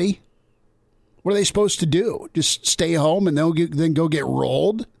facility. What are they supposed to do? Just stay home and then go get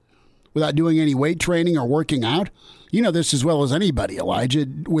rolled without doing any weight training or working out? You know this as well as anybody, Elijah.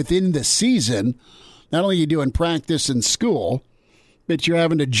 Within the season, not only are you doing practice in school, but you're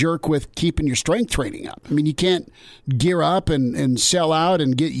having to jerk with keeping your strength training up. I mean, you can't gear up and sell out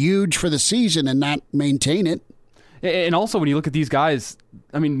and get huge for the season and not maintain it. And also, when you look at these guys,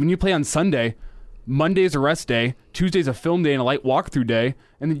 I mean, when you play on Sunday, Monday's a rest day, Tuesday's a film day and a light walkthrough day,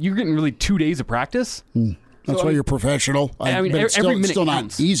 and then you're getting really 2 days of practice. That's why you're professional. I mean, but every minute still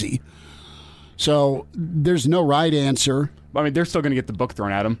counts. Not easy. So there's no right answer. I mean, they're still going to get the book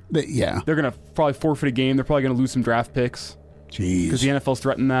thrown at them. Yeah. They're going to probably forfeit a game. They're probably going to lose some draft picks. Jeez. Because the NFL's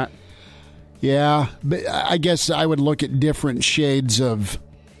threatened that. Yeah, but I guess I would look at different shades of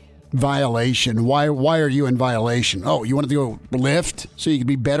violation. Why are you in violation? Oh, you wanted to go lift so you could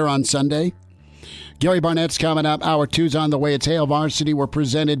be better on Sunday? Gary Barnett's coming up. Hour 2's on the way. It's Hail Varsity. We're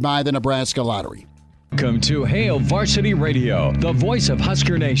presented by the Nebraska Lottery. Welcome to Hail Varsity Radio, the voice of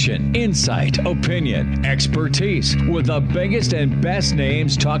Husker Nation. Insight, opinion, expertise, with the biggest and best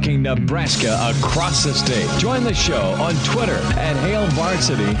names talking Nebraska across the state. Join the show on Twitter at Hail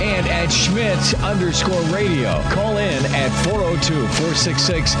Varsity and at Schmitz_radio. Call in at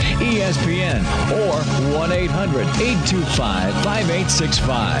 402-466-ESPN or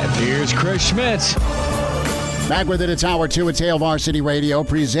 1-800-825-5865. Here's Chris Schmitz. Back with it, it's Hour 2. It's Hail Varsity Radio,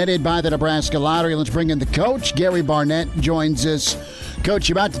 presented by the Nebraska Lottery. Let's bring in the coach. Gary Barnett joins us. Coach,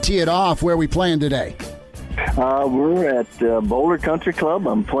 you're about to tee it off. Where are we playing today? We're at Boulder Country Club.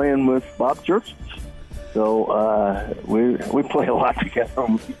 I'm playing with Bob Church. So we play a lot together.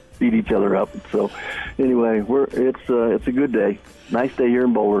 We beat each other up. So anyway, it's a good day. Nice day here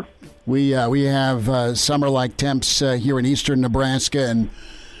in Boulder. We have summer-like temps here in eastern Nebraska, and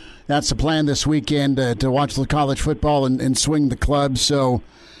that's the plan this weekend, to watch the college football and swing the club. So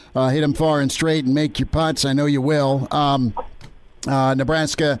hit them far and straight and make your putts. I know you will.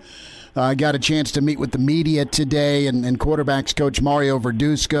 Nebraska got a chance to meet with the media today, and quarterbacks coach Mario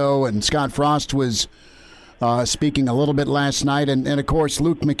Verduzco and Scott Frost was speaking a little bit last night. And of course,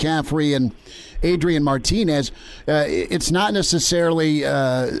 Luke McCaffrey and Adrian Martinez. It's not necessarily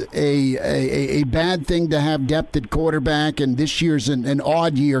a bad thing to have depth at quarterback, and this year's an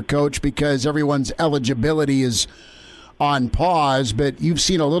odd year, Coach, because everyone's eligibility is on pause. But you've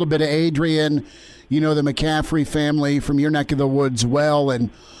seen a little bit of Adrian, the McCaffrey family from your neck of the woods well, and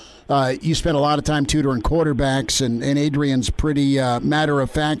you spent a lot of time tutoring quarterbacks, and Adrian's pretty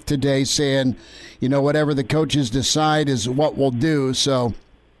matter-of-fact today, saying, whatever the coaches decide is what we'll do. So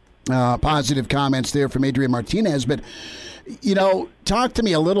positive comments there from Adrian Martinez. But, talk to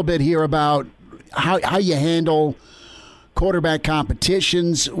me a little bit here about how you handle quarterback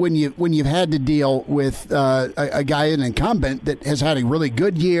competitions when you've had to deal with a guy, an incumbent, that has had a really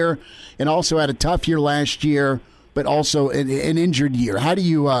good year and also had a tough year last year, but also an injured year. How do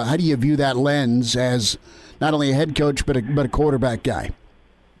you view that lens as not only a head coach but a quarterback guy?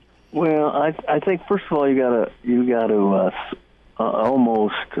 Well, I think first of all you gotta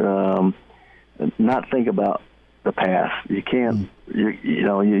almost not think about the past. You can't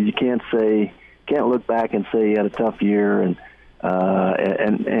you can't look back and say you had a tough year and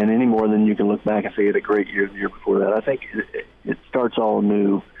any more than you can look back and say you had a great year the year before that. I think it starts all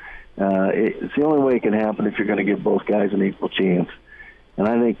new. It's the only way it can happen if you're going to give both guys an equal chance. And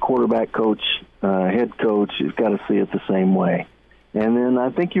I think quarterback coach, head coach, has got to see it the same way. And then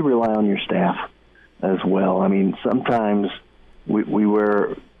I think you rely on your staff as well. I mean, sometimes we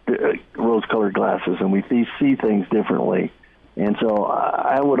wear rose-colored glasses and we see things differently. And so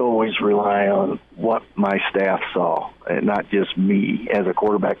I would always rely on what my staff saw, and not just me as a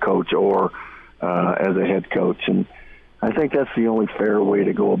quarterback coach or as a head coach. And I think that's the only fair way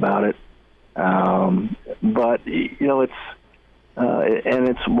to go about it. But, it's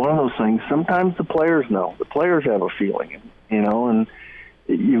one of those things. Sometimes the players know. The players have a feeling, and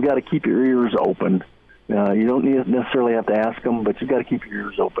you've got to keep your ears open. You don't necessarily have to ask them, but you've got to keep your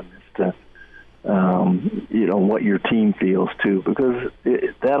ears open as to, what your team feels too, because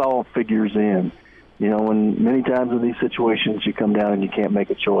that all figures in. When many times in these situations you come down and you can't make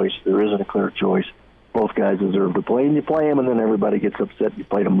a choice, there isn't a clear choice. Both guys deserve to play, and you play them, and then everybody gets upset you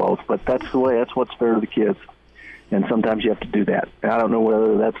played them both. But that's the way. That's what's fair to the kids, and sometimes you have to do that. I don't know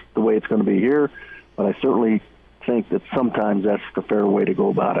whether that's the way it's going to be here, but I certainly think that sometimes that's the fair way to go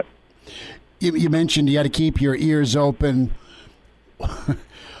about it. You mentioned you got to keep your ears open.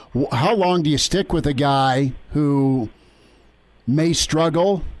 How long do you stick with a guy who may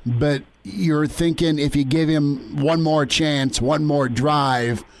struggle, but you're thinking if you give him one more chance, one more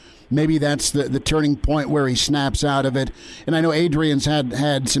drive, maybe that's the turning point where he snaps out of it? And I know Adrian's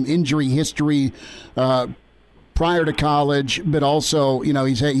had some injury history prior to college, but also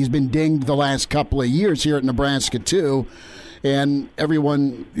he's been dinged the last couple of years here at Nebraska too. And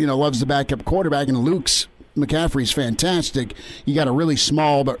everyone loves the backup quarterback, and Luke's McCaffrey's fantastic. You got a really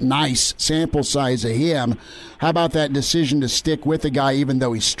small but nice sample size of him. How about that decision to stick with the guy even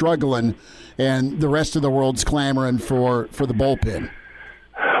though he's struggling and the rest of the world's clamoring for the bullpen?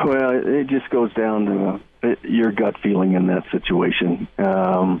 Well, it just goes down to your gut feeling in that situation.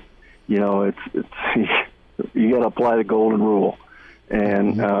 It's you got to apply the golden rule,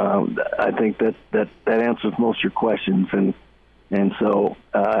 and I think that answers most of your questions. And so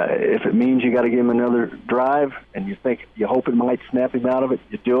if it means you got to give him another drive, and you hope it might snap him out of it,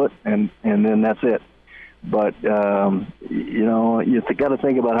 you do it, and then that's it. But you got to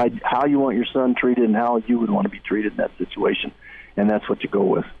think about how you want your son treated and how you would want to be treated in that situation, and that's what you go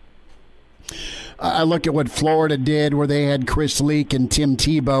with. I look at what Florida did, where they had Chris Leak and Tim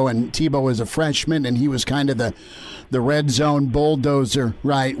Tebow, and Tebow was a freshman, and he was kind of the red zone bulldozer,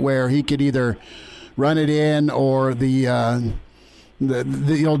 right, where he could either run it in or the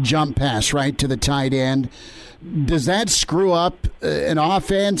old jump pass, right, to the tight end. Does that screw up an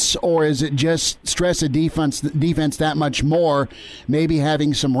offense, or is it just stress a defense that much more, maybe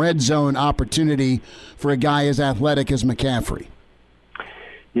having some red zone opportunity for a guy as athletic as McCaffrey?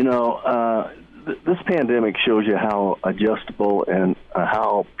 This pandemic shows you how adjustable and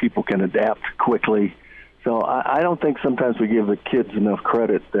how people can adapt quickly. So I don't think sometimes we give the kids enough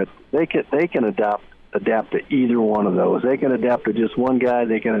credit that they can adapt to either one of those. They can adapt to just one guy.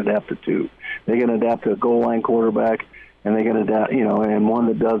 They can adapt to two. They can adapt to a goal line quarterback, and they can adapt, and one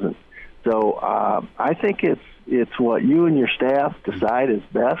that doesn't. So I think it's what you and your staff decide is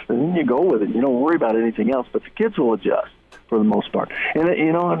best, and then you go with it. You don't worry about anything else, but the kids will adjust for the most part. And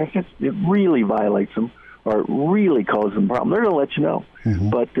and if it really violates them or it really causes them a problem, they're going to let you know. Mm-hmm.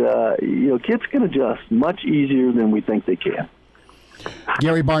 But kids can adjust much easier than we think they can.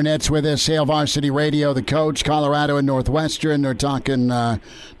 Gary Barnett's with us, Hail Varsity Radio, the coach, Colorado and Northwestern. They're talking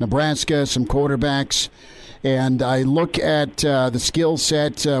Nebraska, some quarterbacks. And I look at the skill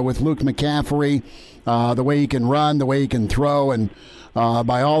set with Luke McCaffrey, the way he can run, the way he can throw, and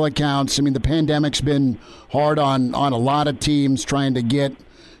by all accounts, I mean, the pandemic's been hard on a lot of teams trying to get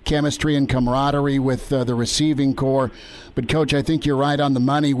chemistry and camaraderie with the receiving core. But, Coach, I think you're right on the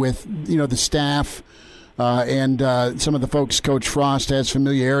money with, the staff and some of the folks Coach Frost has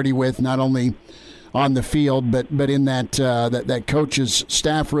familiarity with, not only on the field, but in that coach's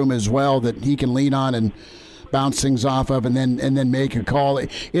staff room as well, that he can lean on and bounce things off of, and then make a call.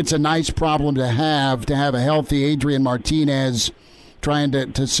 It's a nice problem to have a healthy Adrian Martinez trying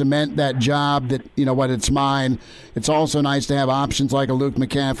to cement that job that, it's mine. It's also nice to have options like a Luke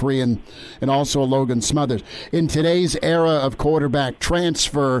McCaffrey and also a Logan Smothers. In today's era of quarterback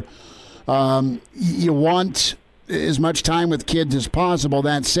transfer, you want as much time with kids as possible.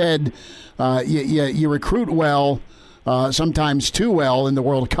 That said, you recruit well, sometimes too well in the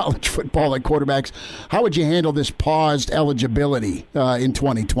world of college football at quarterbacks. How would you handle this paused eligibility in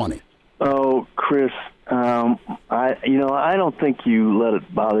 2020? Oh, Chris, I don't think you let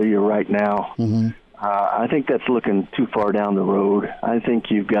it bother you right now. Mm-hmm. I think that's looking too far down the road. I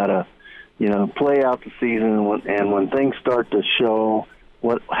think you've got to, play out the season, and when things start to show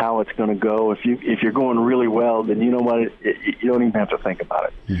how it's going to go, if you're going really well, then you know what, you don't even have to think about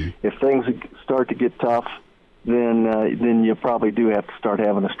it. Mm-hmm. If things start to get tough, then you probably do have to start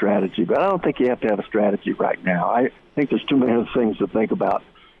having a strategy. But I don't think you have to have a strategy right now. I think there's too many other things to think about.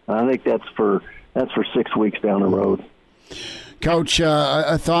 I think that's for 6 weeks down the road. Coach,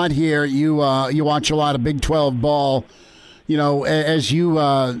 a thought here. You watch a lot of Big 12 ball. As you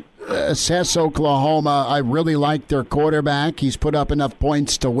assess Oklahoma, I really like their quarterback. He's put up enough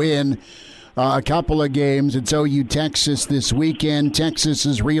points to win a couple of games. It's OU Texas this weekend. Texas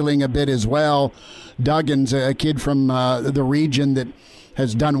is reeling a bit as well. Duggan's a kid from the region that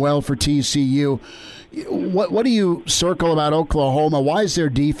has done well for TCU. What do you circle about Oklahoma? Why is their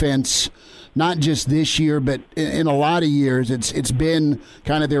defense, not just this year, but in a lot of years, it's been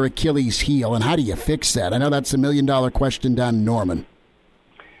kind of their Achilles heel? And how do you fix that? I know that's the $1 million question down in Norman.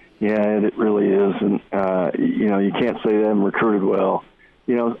 Yeah, it really is. And, you can't say they haven't recruited well.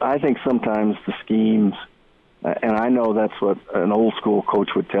 I think sometimes the schemes, and I know that's what an old school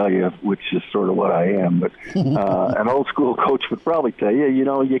coach would tell you, which is sort of what I am, but an old school coach would probably tell you,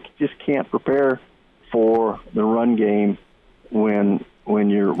 you just can't prepare for the run game when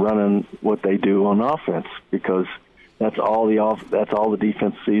you're running what they do on offense, because that's all the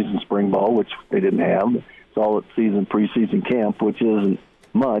defense sees in spring ball, which they didn't have. It's all it sees in preseason camp, which isn't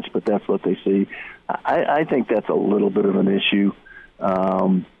much, but that's what they see. I think that's a little bit of an issue.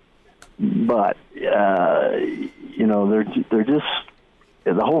 But they're just,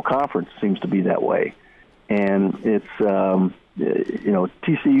 the whole conference seems to be that way. And it's,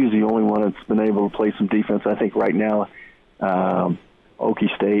 TCU is the only one that's been able to play some defense. I think right now,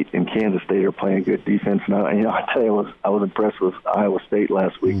 Okie State and Kansas State are playing good defense. And I tell you, I was impressed with Iowa State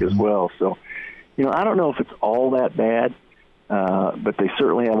last week as well. So, I don't know if it's all that bad, but they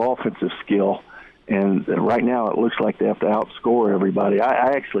certainly have offensive skill. And right now it looks like they have to outscore everybody.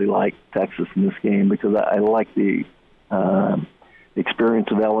 I actually like Texas in this game because I like the experience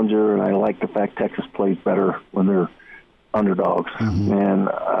of Ellinger, and I like the fact Texas plays better when they're underdogs. Mm-hmm. And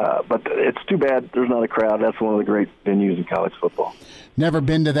but it's too bad there's not a crowd. That's one of the great venues in college football. Never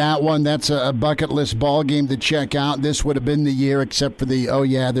been to that one. That's a bucket list ball game to check out. This would have been the year, except for the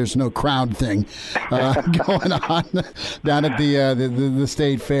there's no crowd thing going on down at the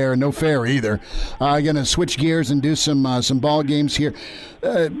state fair. No fair either. Going to switch gears and do some ball games here.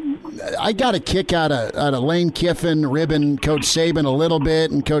 I got a kick out of Lane Kiffin ribbing Coach Saban a little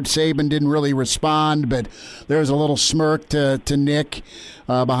bit, and Coach Saban didn't really respond, but there was a little smirk to Nick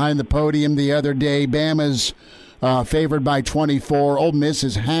behind the podium the other day. Bama's favored by 24. Ole Miss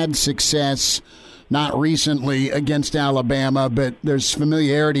has had success, not recently, against Alabama, but there's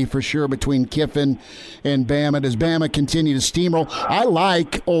familiarity for sure between Kiffin and Bama. Does Bama continue to steamroll? I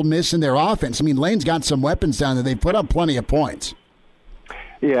like Ole Miss in their offense. I mean, Lane's got some weapons down there. They put up plenty of points.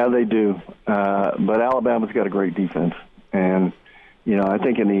 Yeah, they do. But Alabama's got a great defense. And, I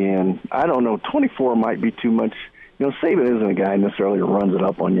think in the end, I don't know, 24 might be too much. Saban isn't a guy necessarily who runs it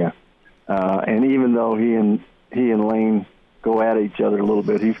up on you. And even though he and Lane go at each other a little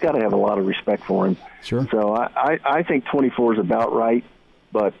bit, he's got to have a lot of respect for him. Sure. So I think 24 is about right,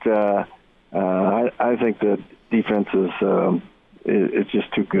 but I think the defense is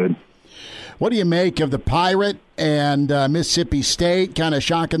just too good. What do you make of the Pirate and Mississippi State kind of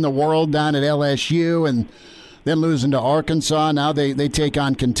shocking the world down at LSU and then losing to Arkansas? Now they take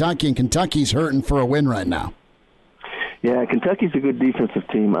on Kentucky, and Kentucky's hurting for a win right now. Yeah, Kentucky's a good defensive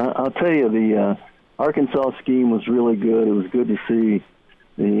team. I'll tell you, Arkansas scheme was really good. It was good to see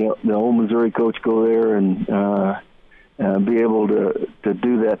the old Missouri coach go there and be able to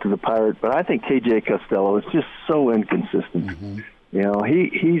do that to the Pirate. But I think KJ Costello is just so inconsistent. Mm-hmm. You know,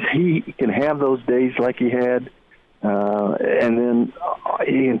 he can have those days like he had, and then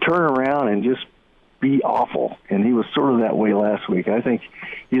he can turn around and just be awful. And he was sort of that way last week. I think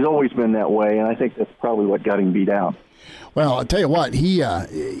he's always been that way, and I think that's probably what got him beat out. Well, I'll tell you what, he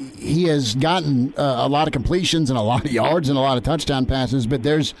has gotten a lot of completions and a lot of yards and a lot of touchdown passes, but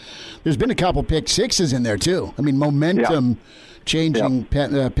there's been a couple pick sixes in there too. I mean, momentum changing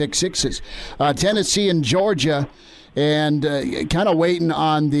pick sixes. Tennessee and Georgia, and kind of waiting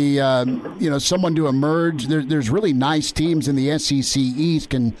on the someone to emerge. There's really nice teams in the SEC East.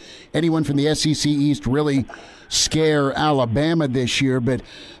 Can anyone from the SEC East really scare Alabama this year? But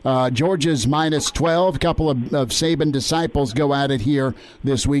Georgia's minus 12. A couple of Saban disciples go at it here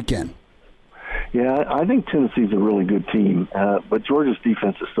this weekend. Yeah, I think Tennessee's a really good team, but Georgia's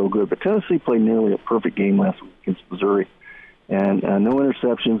defense is so good. But Tennessee played nearly a perfect game last week against Missouri, and no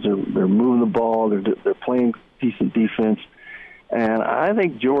interceptions. They're moving the ball. They're playing decent defense, and I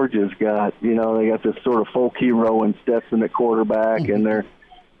think Georgia's got they got this sort of folk hero in Stetson at quarterback, and they're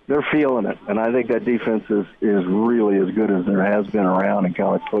feeling it. And I think that defense is really as good as there has been around in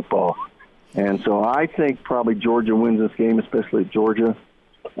college football. And so I think probably Georgia wins this game, especially at Georgia.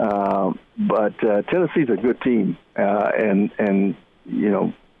 But Tennessee's a good team, and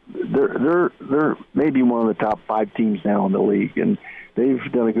they're maybe one of the top 5 teams now in the league, and they've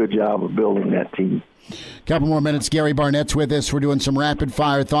done a good job of building that team. Couple more minutes. Gary Barnett's with us. We're doing some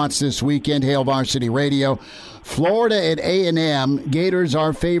rapid-fire thoughts this weekend. Hail Varsity Radio. Florida at A&M. Gators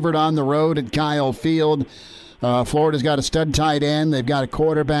are favored on the road at Kyle Field. Florida's got a stud tight end. They've got a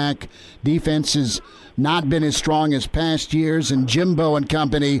quarterback. Defense has not been as strong as past years. And Jimbo and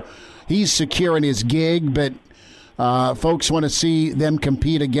company, he's securing his gig, but folks want to see them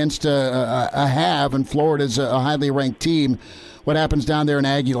compete against a have, and Florida's a highly ranked team. What happens down there in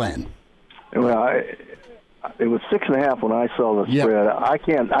Aggieland? Well, it was 6.5 when I saw the spread. I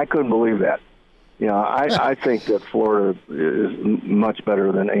couldn't believe that. I think that Florida is much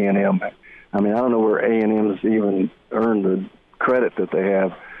better than A&M. I mean, I don't know where A&M's even earned the credit that they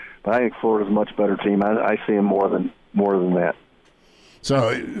have, but I think Florida's a much better team. I see them more than that.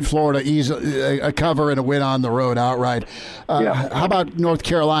 So Florida easily a cover and a win on the road outright. How about North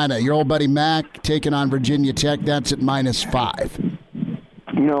Carolina? Your old buddy Mac taking on Virginia Tech. That's at minus 5.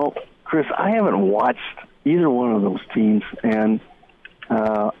 Chris, I haven't watched either one of those teams, and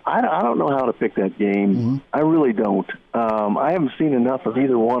I don't know how to pick that game. Mm-hmm. I really don't. I haven't seen enough of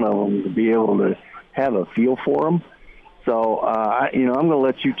either one of them to be able to have a feel for them. So, I'm going to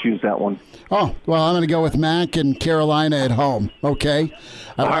let you choose that one. Oh, well, I'm going to go with Mac and Carolina at home. Okay.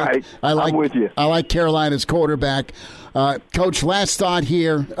 All right. I'm with you. I like Carolina's quarterback. Coach, last thought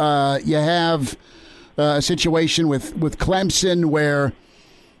here. You have a situation with Clemson where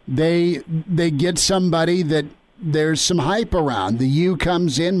they get somebody that there's some hype around. The U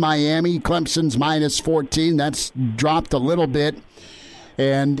comes in, Miami, Clemson's minus 14. That's dropped a little bit.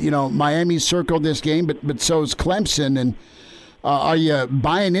 And, Miami circled this game, but so is Clemson. And are you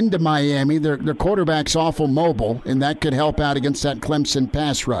buying into Miami? Their quarterback's awful mobile, and that could help out against that Clemson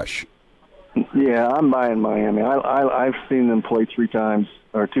pass rush. Yeah, I'm buying Miami. I've seen them play 2 times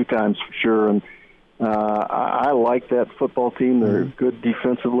for sure, and I like that football team. They're good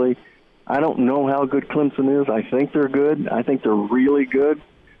defensively. I don't know how good Clemson is. I think they're good. I think they're really good.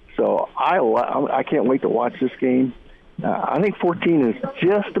 So I can't wait to watch this game. I think 14 is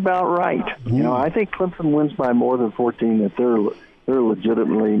just about right. I think Clemson wins by more than 14. That they're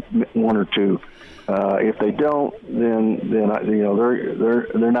legitimately 1 or 2. If they don't, then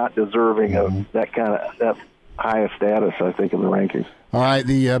they're not deserving of that high a status, I think, in the rankings. All right,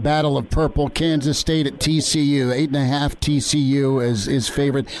 the Battle of Purple, Kansas State at TCU. 8.5 TCU is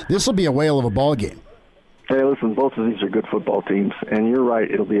favorite. This will be a whale of a ball game. Hey, listen, both of these are good football teams, and you're right.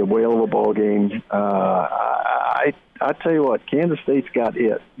 It'll be a whale of a ball game. I tell you what, Kansas State's got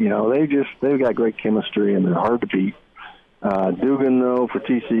it. They've got great chemistry, and they're hard to beat. Dugan, though, for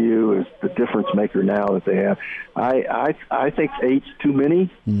TCU is the difference maker now that they have. I think 8's too many.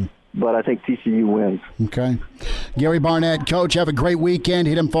 But I think TCU wins. Okay. Gary Barnett, Coach, have a great weekend.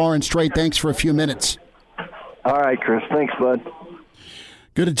 Hit him far and straight. Thanks for a few minutes. All right, Chris. Thanks, bud.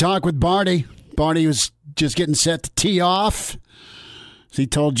 Good to talk with Barney. Barney was just getting set to tee off. As he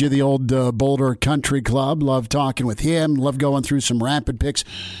told you, the old Boulder Country Club. Love talking with him. Love going through some rapid picks.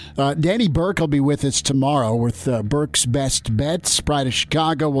 Danny Burke will be with us tomorrow with Burke's Best Bets. Pride of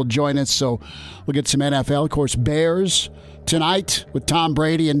Chicago will join us, so we'll get some NFL. Of course, Bears tonight with Tom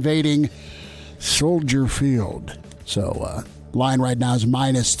Brady invading Soldier Field. So line right now is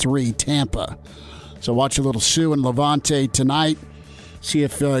 -3 Tampa. So watch a little Sue and Levante tonight. See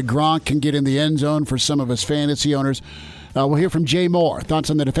if Gronk can get in the end zone for some of his fantasy owners. We'll hear from Jay Moore. Thoughts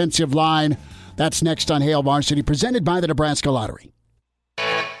on the defensive line. That's next on Hail Varsity, presented by the Nebraska Lottery.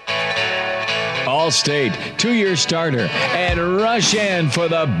 All-State, 2-year starter, and rush in for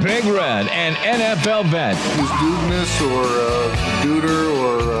the Big Red and NFL vet. Who's Dudeness or Duder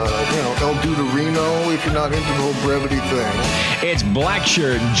or, El Duderino if you're not into the whole brevity thing. It's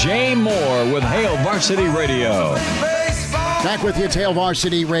Blackshirt Jay Moore with Hail Varsity Radio. Back with you, it's Hail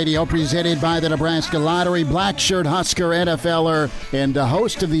Varsity Radio, presented by the Nebraska Lottery. Blackshirt Husker NFLer and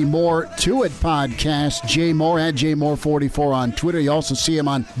host of the More To It podcast, Jay Moore, at JayMoore44 on Twitter. You also see him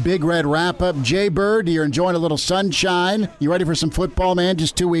on Big Red Wrap-Up. Jay Bird, you're enjoying a little sunshine. You ready for some football, man?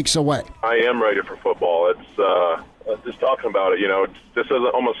 Just 2 weeks away. I am ready for football. It's just talking about it, this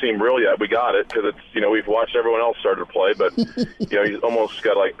doesn't almost seem real yet. We got it because it's, we've watched everyone else start to play, but, you almost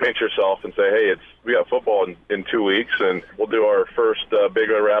got to, pinch yourself and say, hey, we got football in 2 weeks, and we'll do our first Big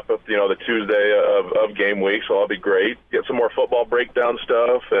Red Wrap-Up, the Tuesday of game week, so that'll be great. Get some more football breakdown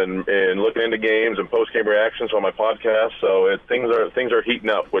stuff and looking into games and post-game reactions on my podcast, so things are heating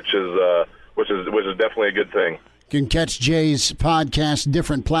up, which is definitely a good thing. You can catch Jay's podcast,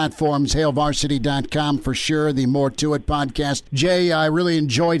 different platforms, HailVarsity.com for sure, the More To It podcast. Jay, I really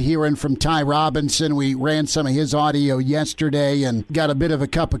enjoyed hearing from Ty Robinson. We ran some of his audio yesterday and got a bit of a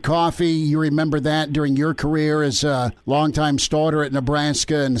cup of coffee. You remember that during your career as a longtime starter at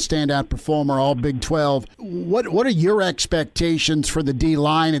Nebraska and a standout performer, all Big 12. What are your expectations for the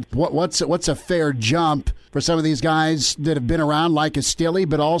D-line? What's a fair jump for some of these guys that have been around like a Stilley,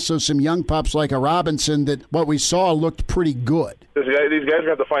 but also some young pups like a Robinson that what we saw looked pretty good? These guys are going to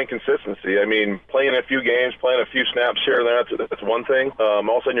have to find consistency. I mean, playing a few games, playing a few snaps here and there, that's one thing. All of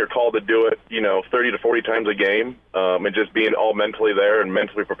a sudden you're called to do it, 30 to 40 times a game, and just being all mentally there and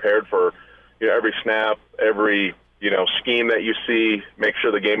mentally prepared for every snap, every scheme that you see, make sure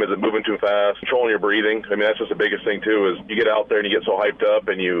the game isn't moving too fast, controlling your breathing. I mean, that's just the biggest thing, too, is you get out there and you get so hyped up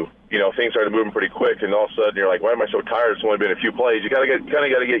and things started moving pretty quick, and all of a sudden you're like, why am I so tired? It's only been a few plays. You got to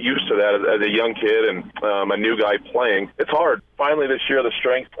get used to that as a young kid and a new guy playing. It's hard. Finally, this year, the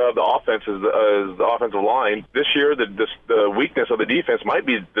strength of the offense is the offensive line. This year, the weakness of the defense might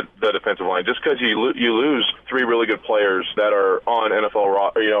be the defensive line, just because you lose 3 really good players that are on NFL,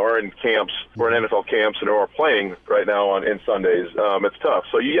 or in camps, or in NFL camps, and are playing right now in Sundays. It's tough.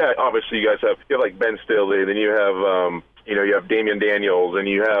 So obviously you guys have like Ben Stilley, then you have Damian Daniels, and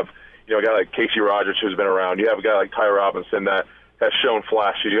you have a guy like Casey Rogers who's been around. You have a guy like Ty Robinson that has shown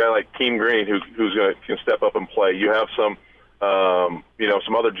flashes. You got like Keem Green who can step up and play. You have some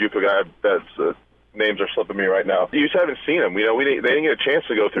other JUCO guy that's names are slipping me right now. You just haven't seen them. They didn't get a chance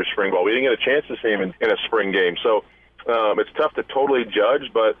to go through spring ball. We didn't get a chance to see him in a spring game. So it's tough to totally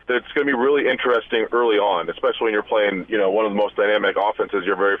judge, but it's going to be really interesting early on, especially when you're playing, one of the most dynamic offenses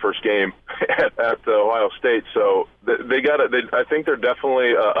your very first game at Ohio State. So I think they're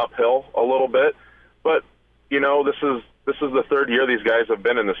definitely uphill a little bit, but this is the third year these guys have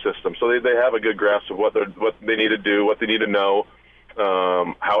been in the system, so they have a good grasp of what they need to do, what they need to know,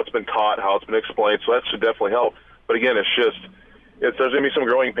 how it's been taught, how it's been explained. So that should definitely help. But again, there's going to be some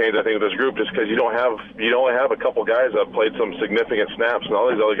growing pains, I think, with this group, just because you only have a couple guys that have played some significant snaps, and all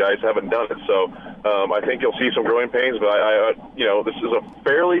these other guys haven't done it. So I think you'll see some growing pains, but this is a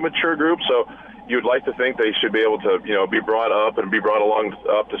fairly mature group, so you'd like to think they should be able to, be brought up and be brought along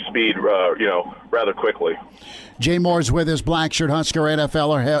up to speed, rather quickly. Jay Moore's with us, Blackshirt Husker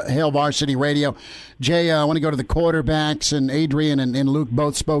NFLer, Hail Varsity Radio. Jay, I want to go to the quarterbacks, and Adrian and Luke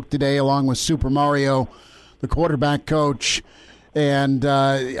both spoke today, along with Super Mario, the quarterback coach. And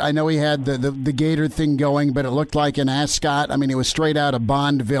I know he had the Gator thing going, but it looked like an ascot. I mean, he was straight out a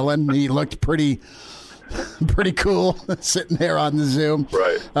Bond villain. He looked pretty cool sitting there on the Zoom.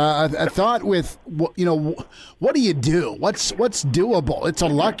 Right. I thought with, what do you do? What's doable? It's a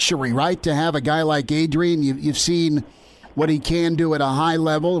luxury, right, to have a guy like Adrian. You've seen what he can do at a high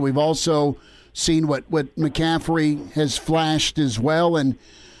level. We've also seen what McCaffrey has flashed as well. And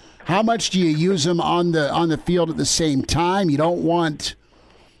how much do you use him on the field at the same time? You don't want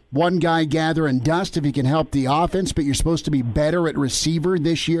one guy gathering dust if he can help the offense, but you're supposed to be better at receiver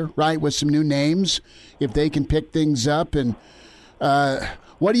this year, right, with some new names, if they can pick things up. And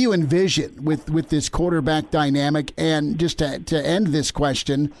what do you envision with this quarterback dynamic? And just to end this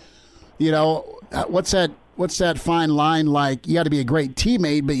question, what's that fine line like? You got to be a great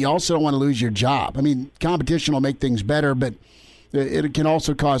teammate, but you also don't want to lose your job. I mean, competition will make things better, but it can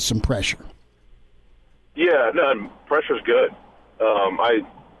also cause some pressure. Yeah, no, pressure's good.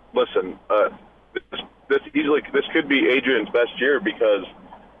 this could be Adrian's best year because,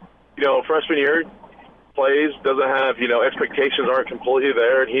 freshman year plays, doesn't have, expectations aren't completely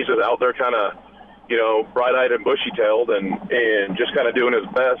there, and he's just out there kind of, bright-eyed and bushy-tailed and just kind of doing his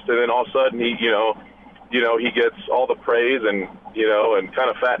best. And then all of a sudden he, he gets all the praise and, and kind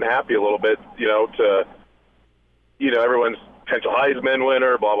of fat and happy a little bit, to, everyone's potential Heisman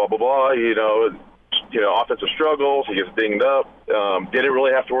winner, blah, blah, blah, blah, offensive struggles. He gets dinged up. Didn't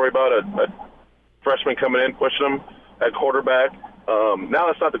really have to worry about a freshman coming in, pushing him at quarterback. Now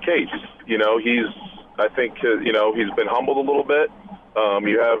that's not the case. I think he's been humbled a little bit.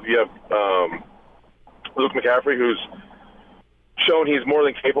 You have Luke McCaffrey, who's shown he's more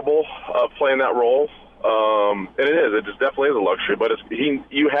than capable of playing that role. And it just definitely is a luxury, but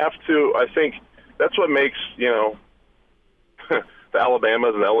you have to, I think that's what makes, the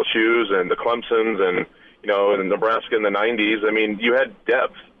Alabamas and the LSUs and the Clemsons and, and Nebraska in the 90s. I mean, you had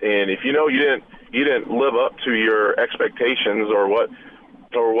depth, and if you didn't live up to your expectations or what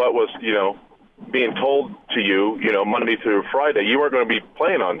was, being told to you, Monday through Friday, you weren't going to be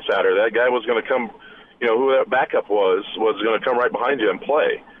playing on Saturday. That guy was going to come, who that backup was going to come right behind you and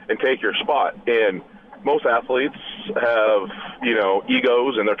play and take your spot. And most athletes have,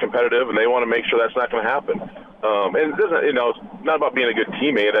 egos, and they're competitive, and they want to make sure that's not going to happen. And it doesn't, it's not about being a good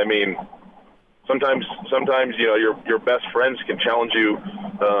teammate. I mean, sometimes, your best friends can challenge you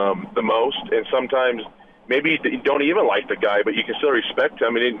the most, and sometimes maybe you don't even like the guy, but you can still respect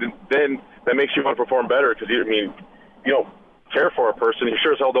him, and then that makes you want to perform better because you don't care for a person. You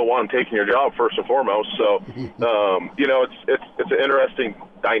sure as hell don't want him taking your job first and foremost. So, it's an interesting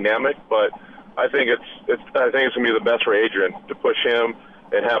dynamic, but I think it's going to be the best for Adrian to push him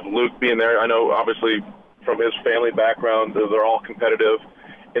and have Luke being there. I know obviously from his family background, they're all competitive.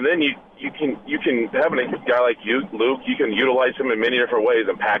 And then you can have a guy like you, Luke, you can utilize him in many different ways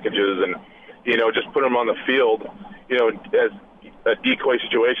and packages and, just put him on the field, as a decoy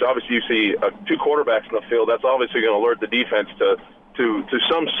situation. Obviously you see two quarterbacks in the field. That's obviously going to alert the defense to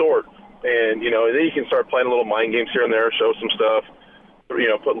some sort. And, and then you can start playing a little mind games here and there, show some stuff,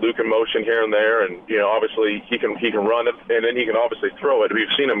 put Luke in motion here and there. And, obviously he can run it, and then he can obviously throw it.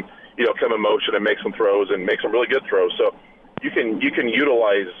 We've seen him, come in motion and make some throws and make some really good throws. So you can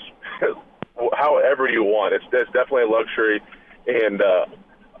utilize however you want. It's definitely a luxury. And,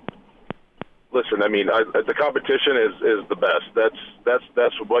 listen, I mean, the competition is the best.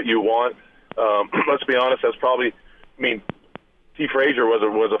 That's what you want. Let's be honest. That's probably, T. Frazier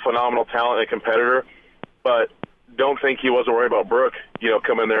was a phenomenal talent and competitor, but don't think he wasn't worried about Brooke,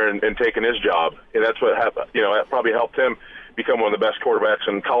 coming there and taking his job. And that's what happened. That probably helped him become one of the best quarterbacks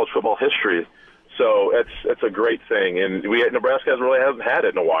in college football history. So it's a great thing. And Nebraska hasn't had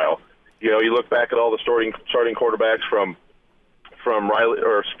it in a while. You look back at all the starting quarterbacks from Riley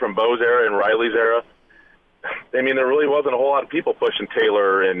or from Bo's era and Riley's era. I mean, there really wasn't a whole lot of people pushing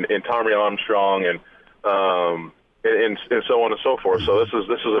Taylor and Tommy Armstrong and so on and so forth. So this is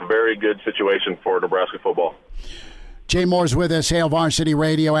a very good situation for Nebraska football. Jay Moore's with us, Hail Varsity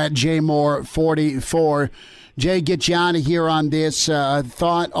Radio at JMoore44. Jay, get you out of here on this.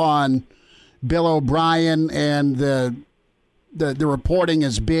 Thought on Bill O'Brien and the reporting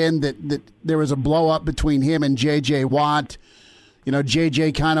has been that there was a blow-up between him and J.J. Watt.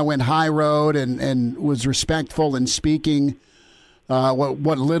 J.J. kind of went high road and was respectful in speaking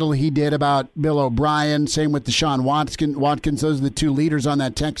what little he did about Bill O'Brien. Same with Deshaun Watkins. Those are the two leaders on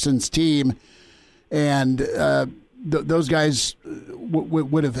that Texans team. And those guys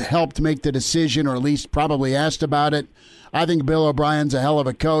would have helped make the decision, or at least probably asked about it. I think Bill O'Brien's a hell of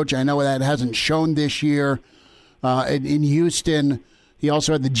a coach. I know that hasn't shown this year. In Houston, he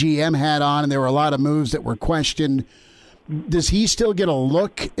also had the GM hat on, and there were a lot of moves that were questioned. Does he still get a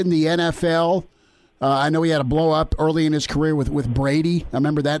look in the NFL? I know he had a blow-up early in his career with Brady. I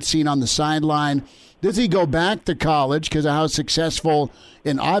remember that scene on the sideline. Does he go back to college because of how successful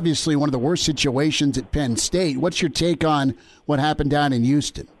and obviously one of the worst situations at Penn State? What's your take on what happened down in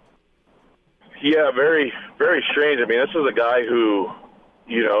Houston? Yeah, very, very strange. I mean, this is a guy who,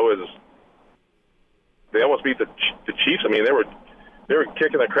 they almost beat the Chiefs. I mean, they were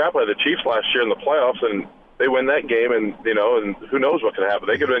kicking the crap out of the Chiefs last year in the playoffs, and they win that game, and and who knows what could happen.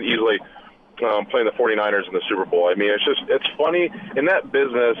 They could have been easily playing the 49ers in the Super Bowl. I mean, it's funny. In that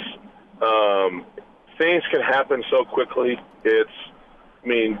business, things can happen so quickly. The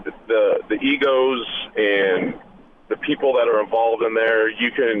egos and the people that are involved in there,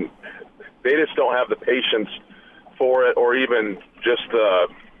 they just don't have the patience for it, or even just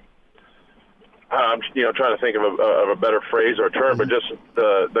I'm trying to think of a better phrase or term, but just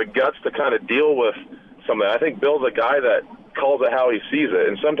the guts to kind of deal with something. I think Bill's a guy that calls it how he sees it,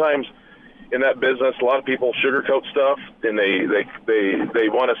 and sometimes in that business, a lot of people sugarcoat stuff, and they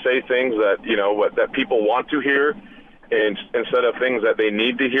want to say things that, you know, that people want to hear, and instead of things that they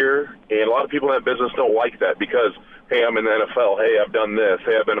need to hear. And a lot of people in that business don't like that because, hey, I'm in the NFL. Hey, I've done this.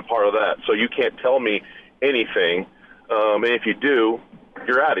 Hey, I've been a part of that. So you can't tell me anything. And if you do,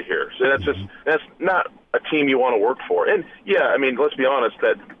 you're out of here. So that's not a team you want to work for. And yeah, I mean, let's be honest,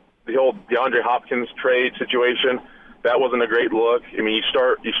 that the old DeAndre Hopkins trade situation, that wasn't a great look. I mean, you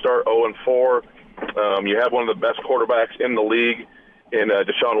start 0-4. You have one of the best quarterbacks in the league in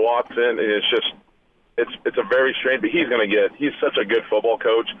Deshaun Watson, and it's a very strange. But he's such a good football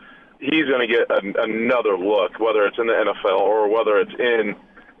coach. He's going to get another look, whether it's in the NFL or whether it's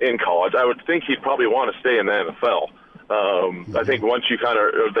in college. I would think he'd probably want to stay in the NFL. I think once you kind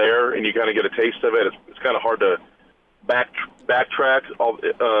of are there and you kind of get a taste of it, it's kind of hard to backtrack.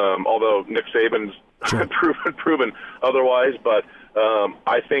 Although Nick Saban's proven otherwise, but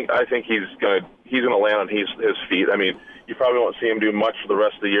I think he's gonna land on his feet. I mean, you probably won't see him do much for the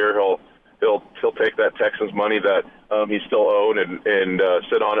rest of the year. He'll take that Texans money that he's still owed and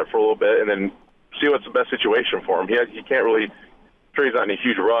sit on it for a little bit, and then see what's the best situation for him. He can't really. I'm sure he's not in a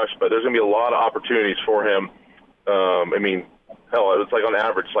huge rush, but there's gonna be a lot of opportunities for him. I mean, hell, it's like on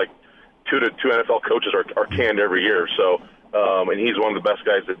average, like two NFL coaches are canned every year. So, and he's one of the best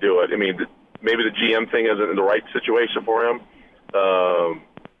guys to do it. I mean, maybe the GM thing isn't in the right situation for him,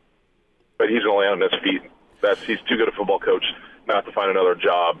 but he's going to land on his feet. He's too good a football coach not to find another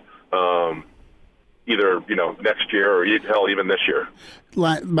job, either next year or hell, even this year.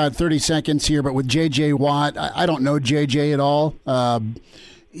 About 30 seconds here, but with J.J. Watt, I don't know J.J. at all.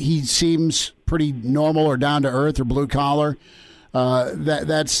 He seems pretty normal or down to earth or blue collar.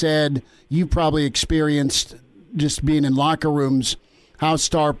 That said, you probably experienced just being in locker rooms how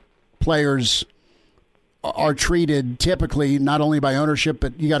star players are treated typically, not only by ownership,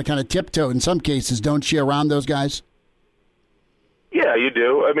 but you got to kind of tiptoe in some cases, don't you, around those guys? Yeah, you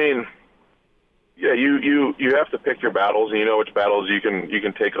do. I mean, yeah, you have to pick your battles, and you know which battles you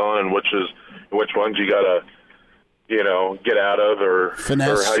can take on, and which ones you got to get out of, or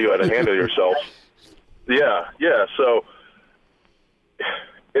how you got to handle yourself. Yeah. So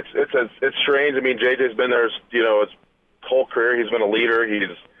it's strange. I mean, JJ's been there, his whole career. He's been a leader. He's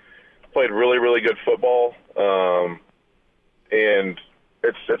played really, really good football, and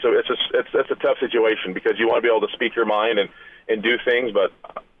it's a tough situation because you want to be able to speak your mind and do things. But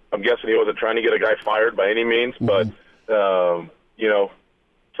I'm guessing he wasn't trying to get a guy fired by any means. Mm-hmm. But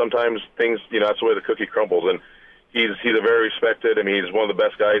sometimes things, that's the way the cookie crumbles. And he's a very respected. I mean, he's one of the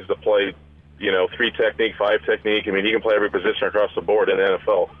best guys to play. 3 technique, 5 technique. I mean, he can play every position across the board in the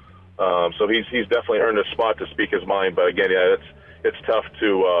NFL. So he's definitely earned a spot to speak his mind. But again, yeah, it's tough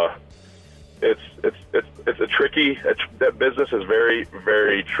to. It's a tricky. That business is very,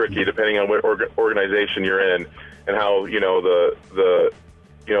 very tricky depending on what organization you're in and how the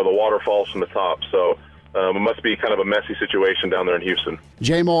water falls from the top. So it must be kind of a messy situation down there in Houston.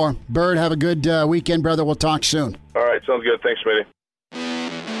 Jay Moore, Bird, have a good weekend, brother. We'll talk soon. All right, sounds good. Thanks, Smitty.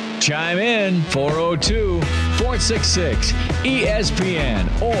 Chime in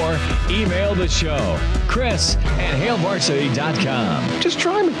 402-466-ESPN or email the show, Chris@HailVarsity.com. Just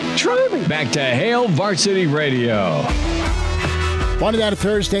try me. Back to Hail Varsity Radio. One of that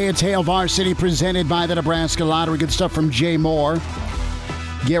Thursday, it's Hail Varsity presented by the Nebraska Lottery. Good stuff from Jay Moore,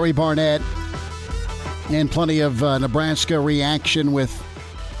 Gary Barnett, and plenty of Nebraska reaction with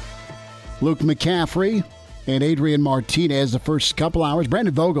Luke McCaffrey and Adrian Martinez the first couple hours.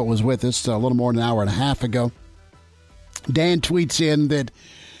 Brandon Vogel was with us a little more than an hour and a half ago. Dan tweets in that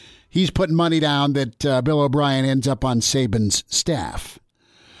he's putting money down that Bill O'Brien ends up on Saban's staff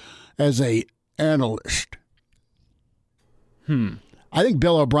as a analyst. I think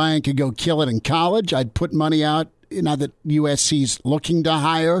Bill O'Brien could go kill it in college. I'd put money out, not that USC's looking to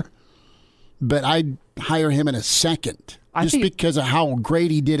hire, but I'd hire him in a second. Because of how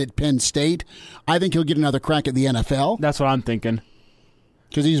great he did at Penn State. I think he'll get another crack at the NFL. That's what I'm thinking.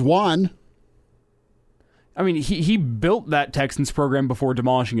 Because he's won. I mean, he built that Texans program before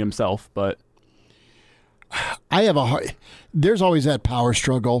demolishing himself, but there's always that power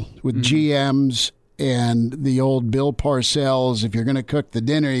struggle with GMs and the old Bill Parcells. If you're going to cook the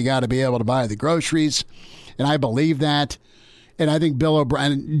dinner, you got to be able to buy the groceries. And I believe that. And I think Bill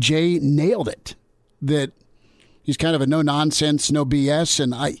O'Brien, Jay nailed it. That he's kind of a no-nonsense, no BS,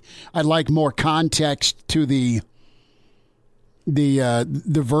 and I'd like more context to the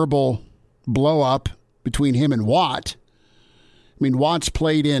verbal blow-up between him and Watt. I mean, Watt's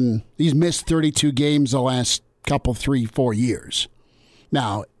he's missed 32 games the last couple, 3-4 years.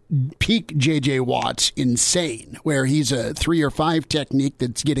 Now, peak J.J. Watt's insane, where he's a 3 or 5 technique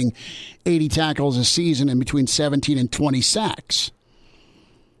that's getting 80 tackles a season and between 17 and 20 sacks.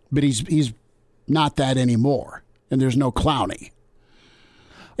 But he's not that anymore, and there's no Clowney.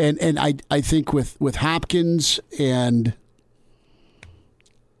 And I think with Hopkins and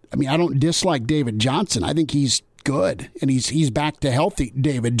I don't dislike David Johnson. I think he's good, and he's back to healthy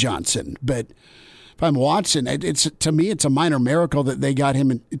David Johnson. But if I'm Watson, to me it's a minor miracle that they got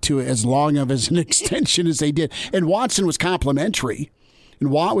him to as long of as an extension as they did. And Watson was complimentary, and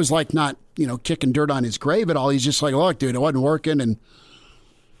Watt was like not kicking dirt on his grave at all. He's just like, look, dude, it wasn't working, and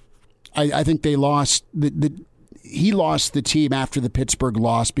I think they lost he lost the team after the Pittsburgh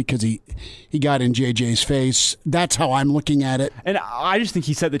loss because he got in JJ's face. That's how I'm looking at it. And I just think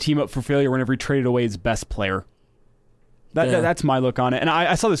he set the team up for failure whenever he traded away his best player. That's my look on it. And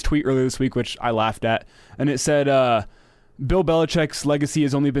I saw this tweet earlier this week, which I laughed at, and it said, Bill Belichick's legacy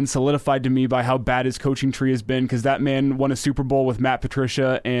has only been solidified to me by how bad his coaching tree has been, because that man won a Super Bowl with Matt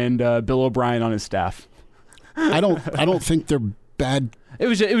Patricia and Bill O'Brien on his staff. I don't think they're bad. It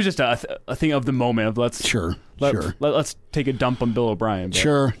was just a thing of the moment of let's take a dump on Bill O'Brien. But.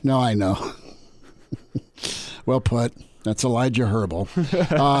 Sure. No, I know. Well put. That's Elijah Herbal.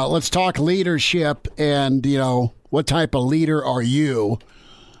 Let's talk leadership and, what type of leader are you?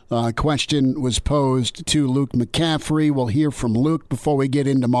 Question was posed to Luke McCaffrey. We'll hear from Luke before we get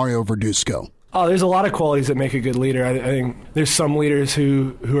into Mario Verduzco. Oh, there's a lot of qualities that make a good leader. I think there's some leaders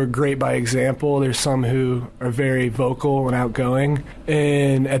who are great by example. There's some who are very vocal and outgoing.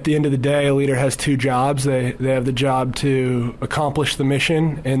 And at the end of the day, a leader has 2 jobs. They have the job to accomplish the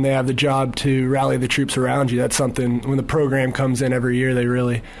mission, and they have the job to rally the troops around you. That's something, when the program comes in every year, they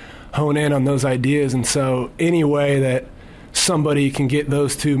really hone in on those ideas. And so any way that somebody can get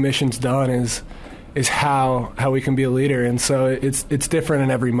those 2 missions done is how we can be a leader. And so it's different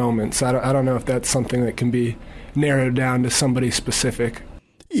in every moment. So I don't know if that's something that can be narrowed down to somebody specific.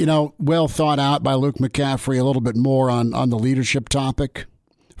 Well thought out by Luke McCaffrey. A little bit more on the leadership topic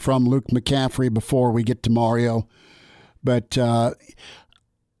from Luke McCaffrey before we get to Mario. But,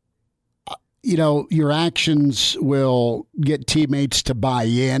 your actions will get teammates to buy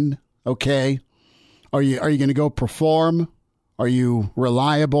in, okay? Are you going to go perform? Are you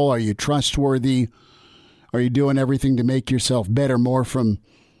reliable? Are you trustworthy? Are you doing everything to make yourself better? More from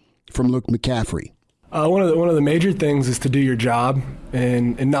Luke McCaffrey. One of the major things is to do your job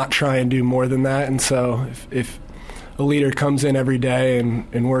and not try and do more than that. And so if a leader comes in every day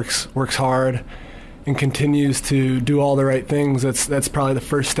and works hard and continues to do all the right things, that's probably the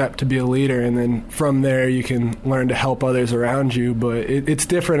first step to be a leader. And then from there you can learn to help others around you. But it's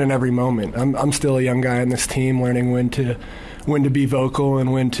different in every moment. I'm still a young guy on this team, learning when to be vocal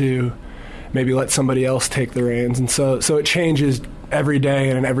and when to maybe let somebody else take the reins. And so it changes every day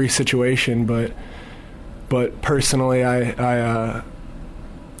and in every situation. But personally, I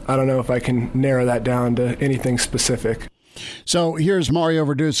don't know if I can narrow that down to anything specific. So here's Mario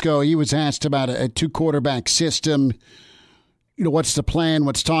Verduzco. He was asked about a 2-quarterback system. What's the plan?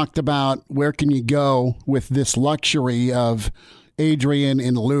 What's talked about? Where can you go with this luxury of Adrian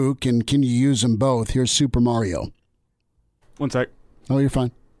and Luke? And can you use them both? Here's Super Mario. One sec. Oh, you're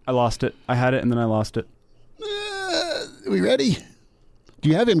fine. I lost it. I had it, and then I lost it. Are we ready? Do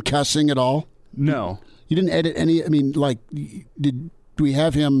you have him cussing at all? No. You didn't edit any? Do we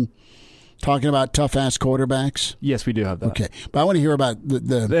have him talking about tough-ass quarterbacks? Yes, we do have that. Okay. But I want to hear about the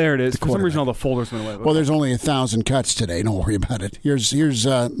There it is. For some reason, all the folders went away. Well, there's only 1,000 cuts today. Don't worry about it. Here's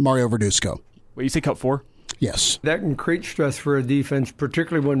Mario Verduzco. Wait, you say cut 4? Yes. That can create stress for a defense,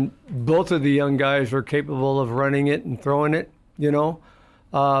 particularly when both of the young guys are capable of running it and throwing it,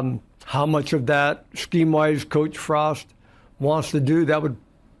 How much of that, scheme-wise, Coach Frost wants to do, that would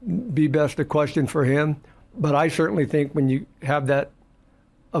be best a question for him. But I certainly think when you have that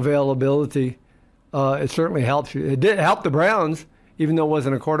availability, it certainly helps you. It did help the Browns, even though it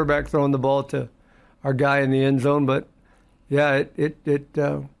wasn't a quarterback throwing the ball to our guy in the end zone. But, yeah, it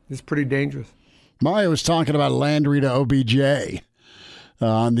is pretty dangerous. Mario was talking about Landry to OBJ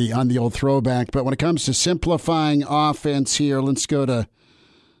on the old throwback. But when it comes to simplifying offense here, let's go to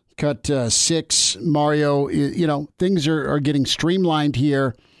cut 6. Mario, things are getting streamlined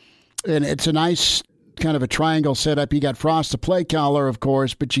here. And it's a nice kind of a triangle setup. You got Frost, the play caller, of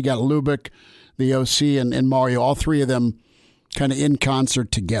course, but you got Lubick, the OC, and Mario, all three of them kind of in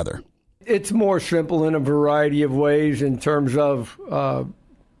concert together. It's more simple in a variety of ways in terms of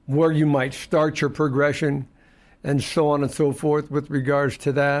where you might start your progression and so on and so forth with regards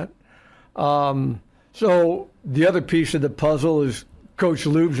to that. So the other piece of the puzzle is Coach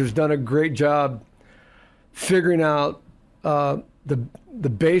Lubes has done a great job figuring out the the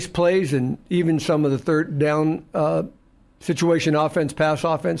base plays and even some of the third down situation offense, pass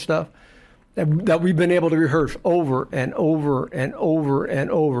offense stuff that we've been able to rehearse over and over and over and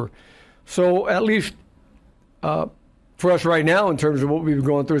over. So at least for us right now, in terms of what we've been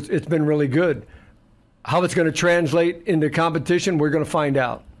going through, it's been really good. How it's going to translate into competition, we're going to find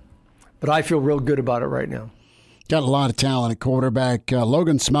out. But I feel real good about it right now. Got a lot of talent at quarterback.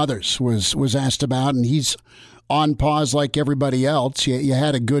 Logan Smothers was asked about, and he's on pause like everybody else. You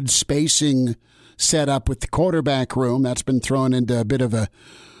had a good spacing set up with the quarterback room. That's been thrown into a bit of a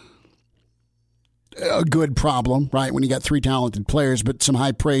good problem, right, when you got 3 talented players, but some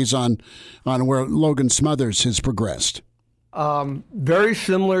high praise on where Logan Smothers has progressed. Very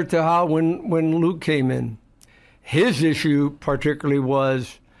similar to how when Luke came in. His issue particularly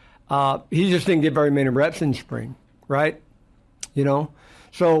was he just didn't get very many reps in spring, right? You know?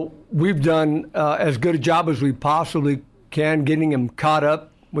 So we've done as good a job as we possibly can getting him caught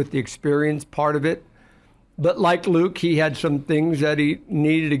up with the experience part of it. But like Luke, he had some things that he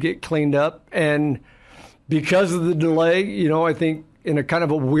needed to get cleaned up. And because of the delay, you know, I think in a kind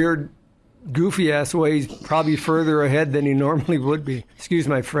of a weird, goofy-ass way, he's probably further ahead than he normally would be. Excuse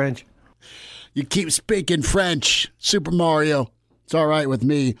my French. You keep speaking French, Super Mario. It's all right with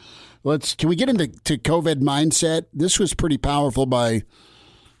me. Can we get into COVID mindset? This was pretty powerful by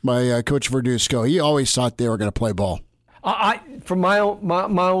Coach Verduzco. He always thought they were going to play ball. From my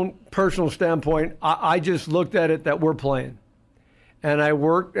own personal standpoint, I just looked at it that we're playing. And I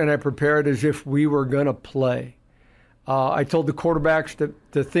worked and I prepared as if we were going to play. I told the quarterbacks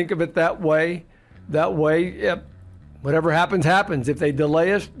to think of it that way. That way, yep, whatever happens, happens. If they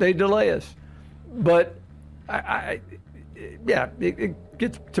delay us, they delay us. But, it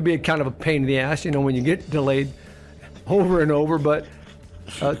gets to be a kind of a pain in the ass, you know, when you get delayed over and over. But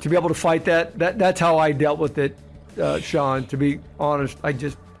to be able to fight that's how I dealt with it. Sean, to be honest,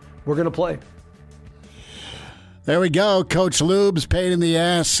 we're going to play. There we go. Coach Lube's pain in the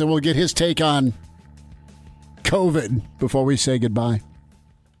ass, and we'll get his take on COVID before we say goodbye.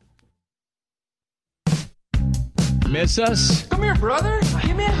 Miss us? Come here, brother.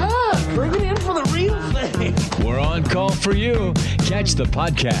 Give me a hug. Bring it in for the real thing. We're on call for you. Catch the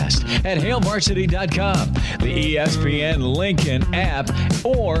podcast at HailVarsity.com, the ESPN Lincoln app,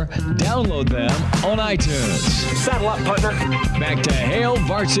 or download them on iTunes. Saddle up, partner. Back to Hail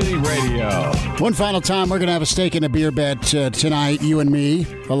Varsity Radio. One final time, we're going to have a steak and a beer bet tonight, you and me,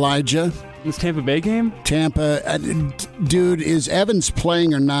 Elijah. This Tampa Bay game? Tampa. Dude, is Evans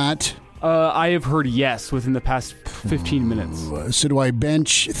playing or not? I have heard yes within the past 15 minutes. So do I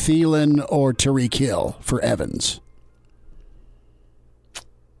bench Thielen or Tyreek Hill for Evans?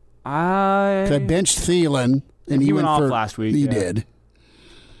 I benched Thielen, and he went off last week. He did.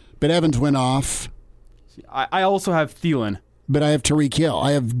 But Evans went off. I also have Thielen. But I have Tyreek Hill.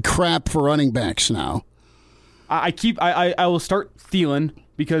 I have crap for running backs now. I will start Thielen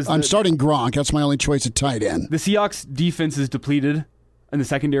because I'm starting Gronk. That's my only choice at tight end. The Seahawks defense is depleted. In the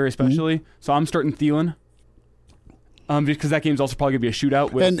secondary especially. Mm-hmm. So I'm starting Thielen. Because that game's also probably going to be a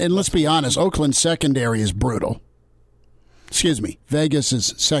shootout. And let's be honest, Oakland's secondary is brutal. Excuse me,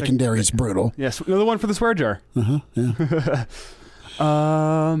 Vegas's secondary is brutal. Yes, another one for the swear jar. Yeah.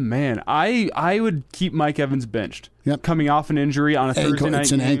 Man, I would keep Mike Evans benched. Yep. Coming off an injury on a Thursday night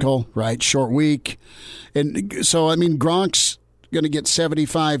It's an ankle, right, short week. And so, I mean, Gronk's going to get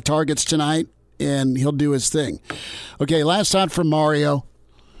 75 targets tonight. And he'll do his thing. Okay, last thought from Mario,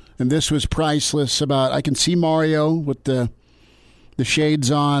 and this was priceless. I can see Mario with the shades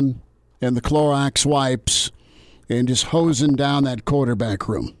on and the Clorox wipes and just hosing down that quarterback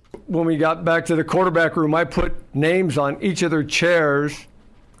room. When we got back to the quarterback room, I put names on each of their chairs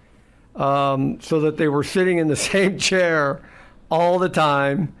so that they were sitting in the same chair all the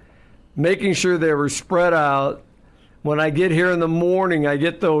time, making sure they were spread out. When I get here in the morning, I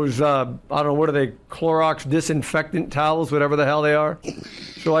get those, I don't know, what are they, Clorox disinfectant towels, whatever the hell they are.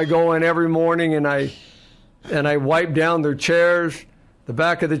 So I go in every morning and I wipe down their chairs, the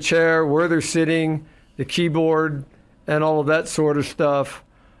back of the chair, where they're sitting, the keyboard, and all of that sort of stuff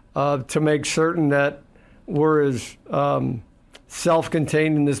to make certain that we're as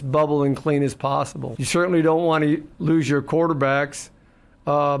self-contained in this bubble and clean as possible. You certainly don't want to lose your quarterbacks,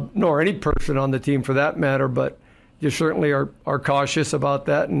 nor any person on the team for that matter, but you certainly are cautious about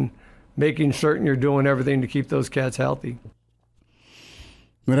that and making certain you're doing everything to keep those cats healthy.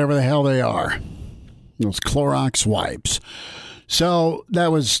 Whatever the hell they are. Those Clorox wipes. So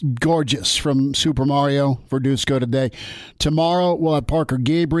that was gorgeous from Super Mario Verduzco today. Tomorrow we'll have Parker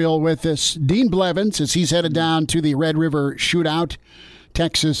Gabriel with us. Dean Blevins, as he's headed down to the Red River Shootout,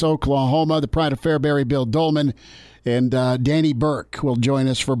 Texas, Oklahoma, the Pride of Fairbury, Bill Dolman. And Danny Burke will join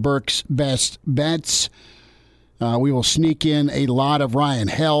us for Burke's Best Bets. We will sneak in a lot of Ryan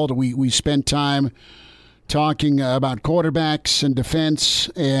Held. We spent time talking about quarterbacks and defense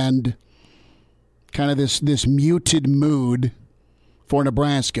and kind of this muted mood for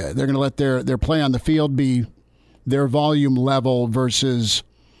Nebraska. They're going to let their play on the field be their volume level versus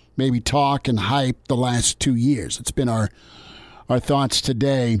maybe talk and hype the last 2 years. It's been our thoughts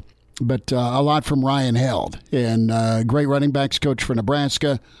today. But a lot from Ryan Held, and great running backs coach for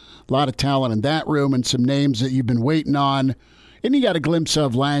Nebraska. A lot of talent in that room and some names that you've been waiting on. And you got a glimpse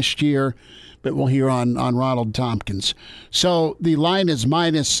of last year, but we'll hear on Ronald Tompkins. So the line is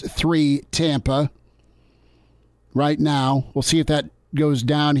 -3 Tampa right now. We'll see if that goes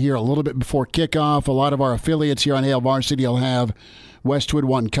down here a little bit before kickoff. A lot of our affiliates here on Hail Varsity will have Westwood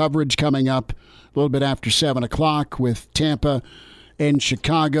One coverage coming up a little bit after 7 o'clock with Tampa and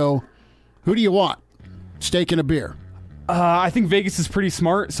Chicago. Who do you want? Steak and a beer. I think Vegas is pretty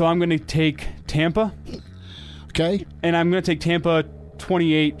smart, so I'm going to take Tampa. Okay. And I'm going to take Tampa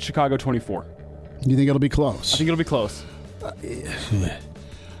 28, Chicago 24. You think it'll be close? I think it'll be close.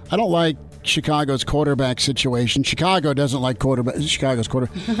 I don't like Chicago's quarterback situation. Chicago doesn't like Chicago's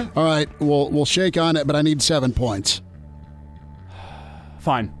quarterback. All right, we'll shake on it, but I need 7 points.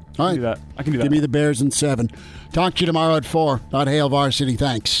 Fine. All right. I can do that. Give me the Bears in 7. Talk to you tomorrow at 4 on Hail Varsity.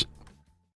 Thanks.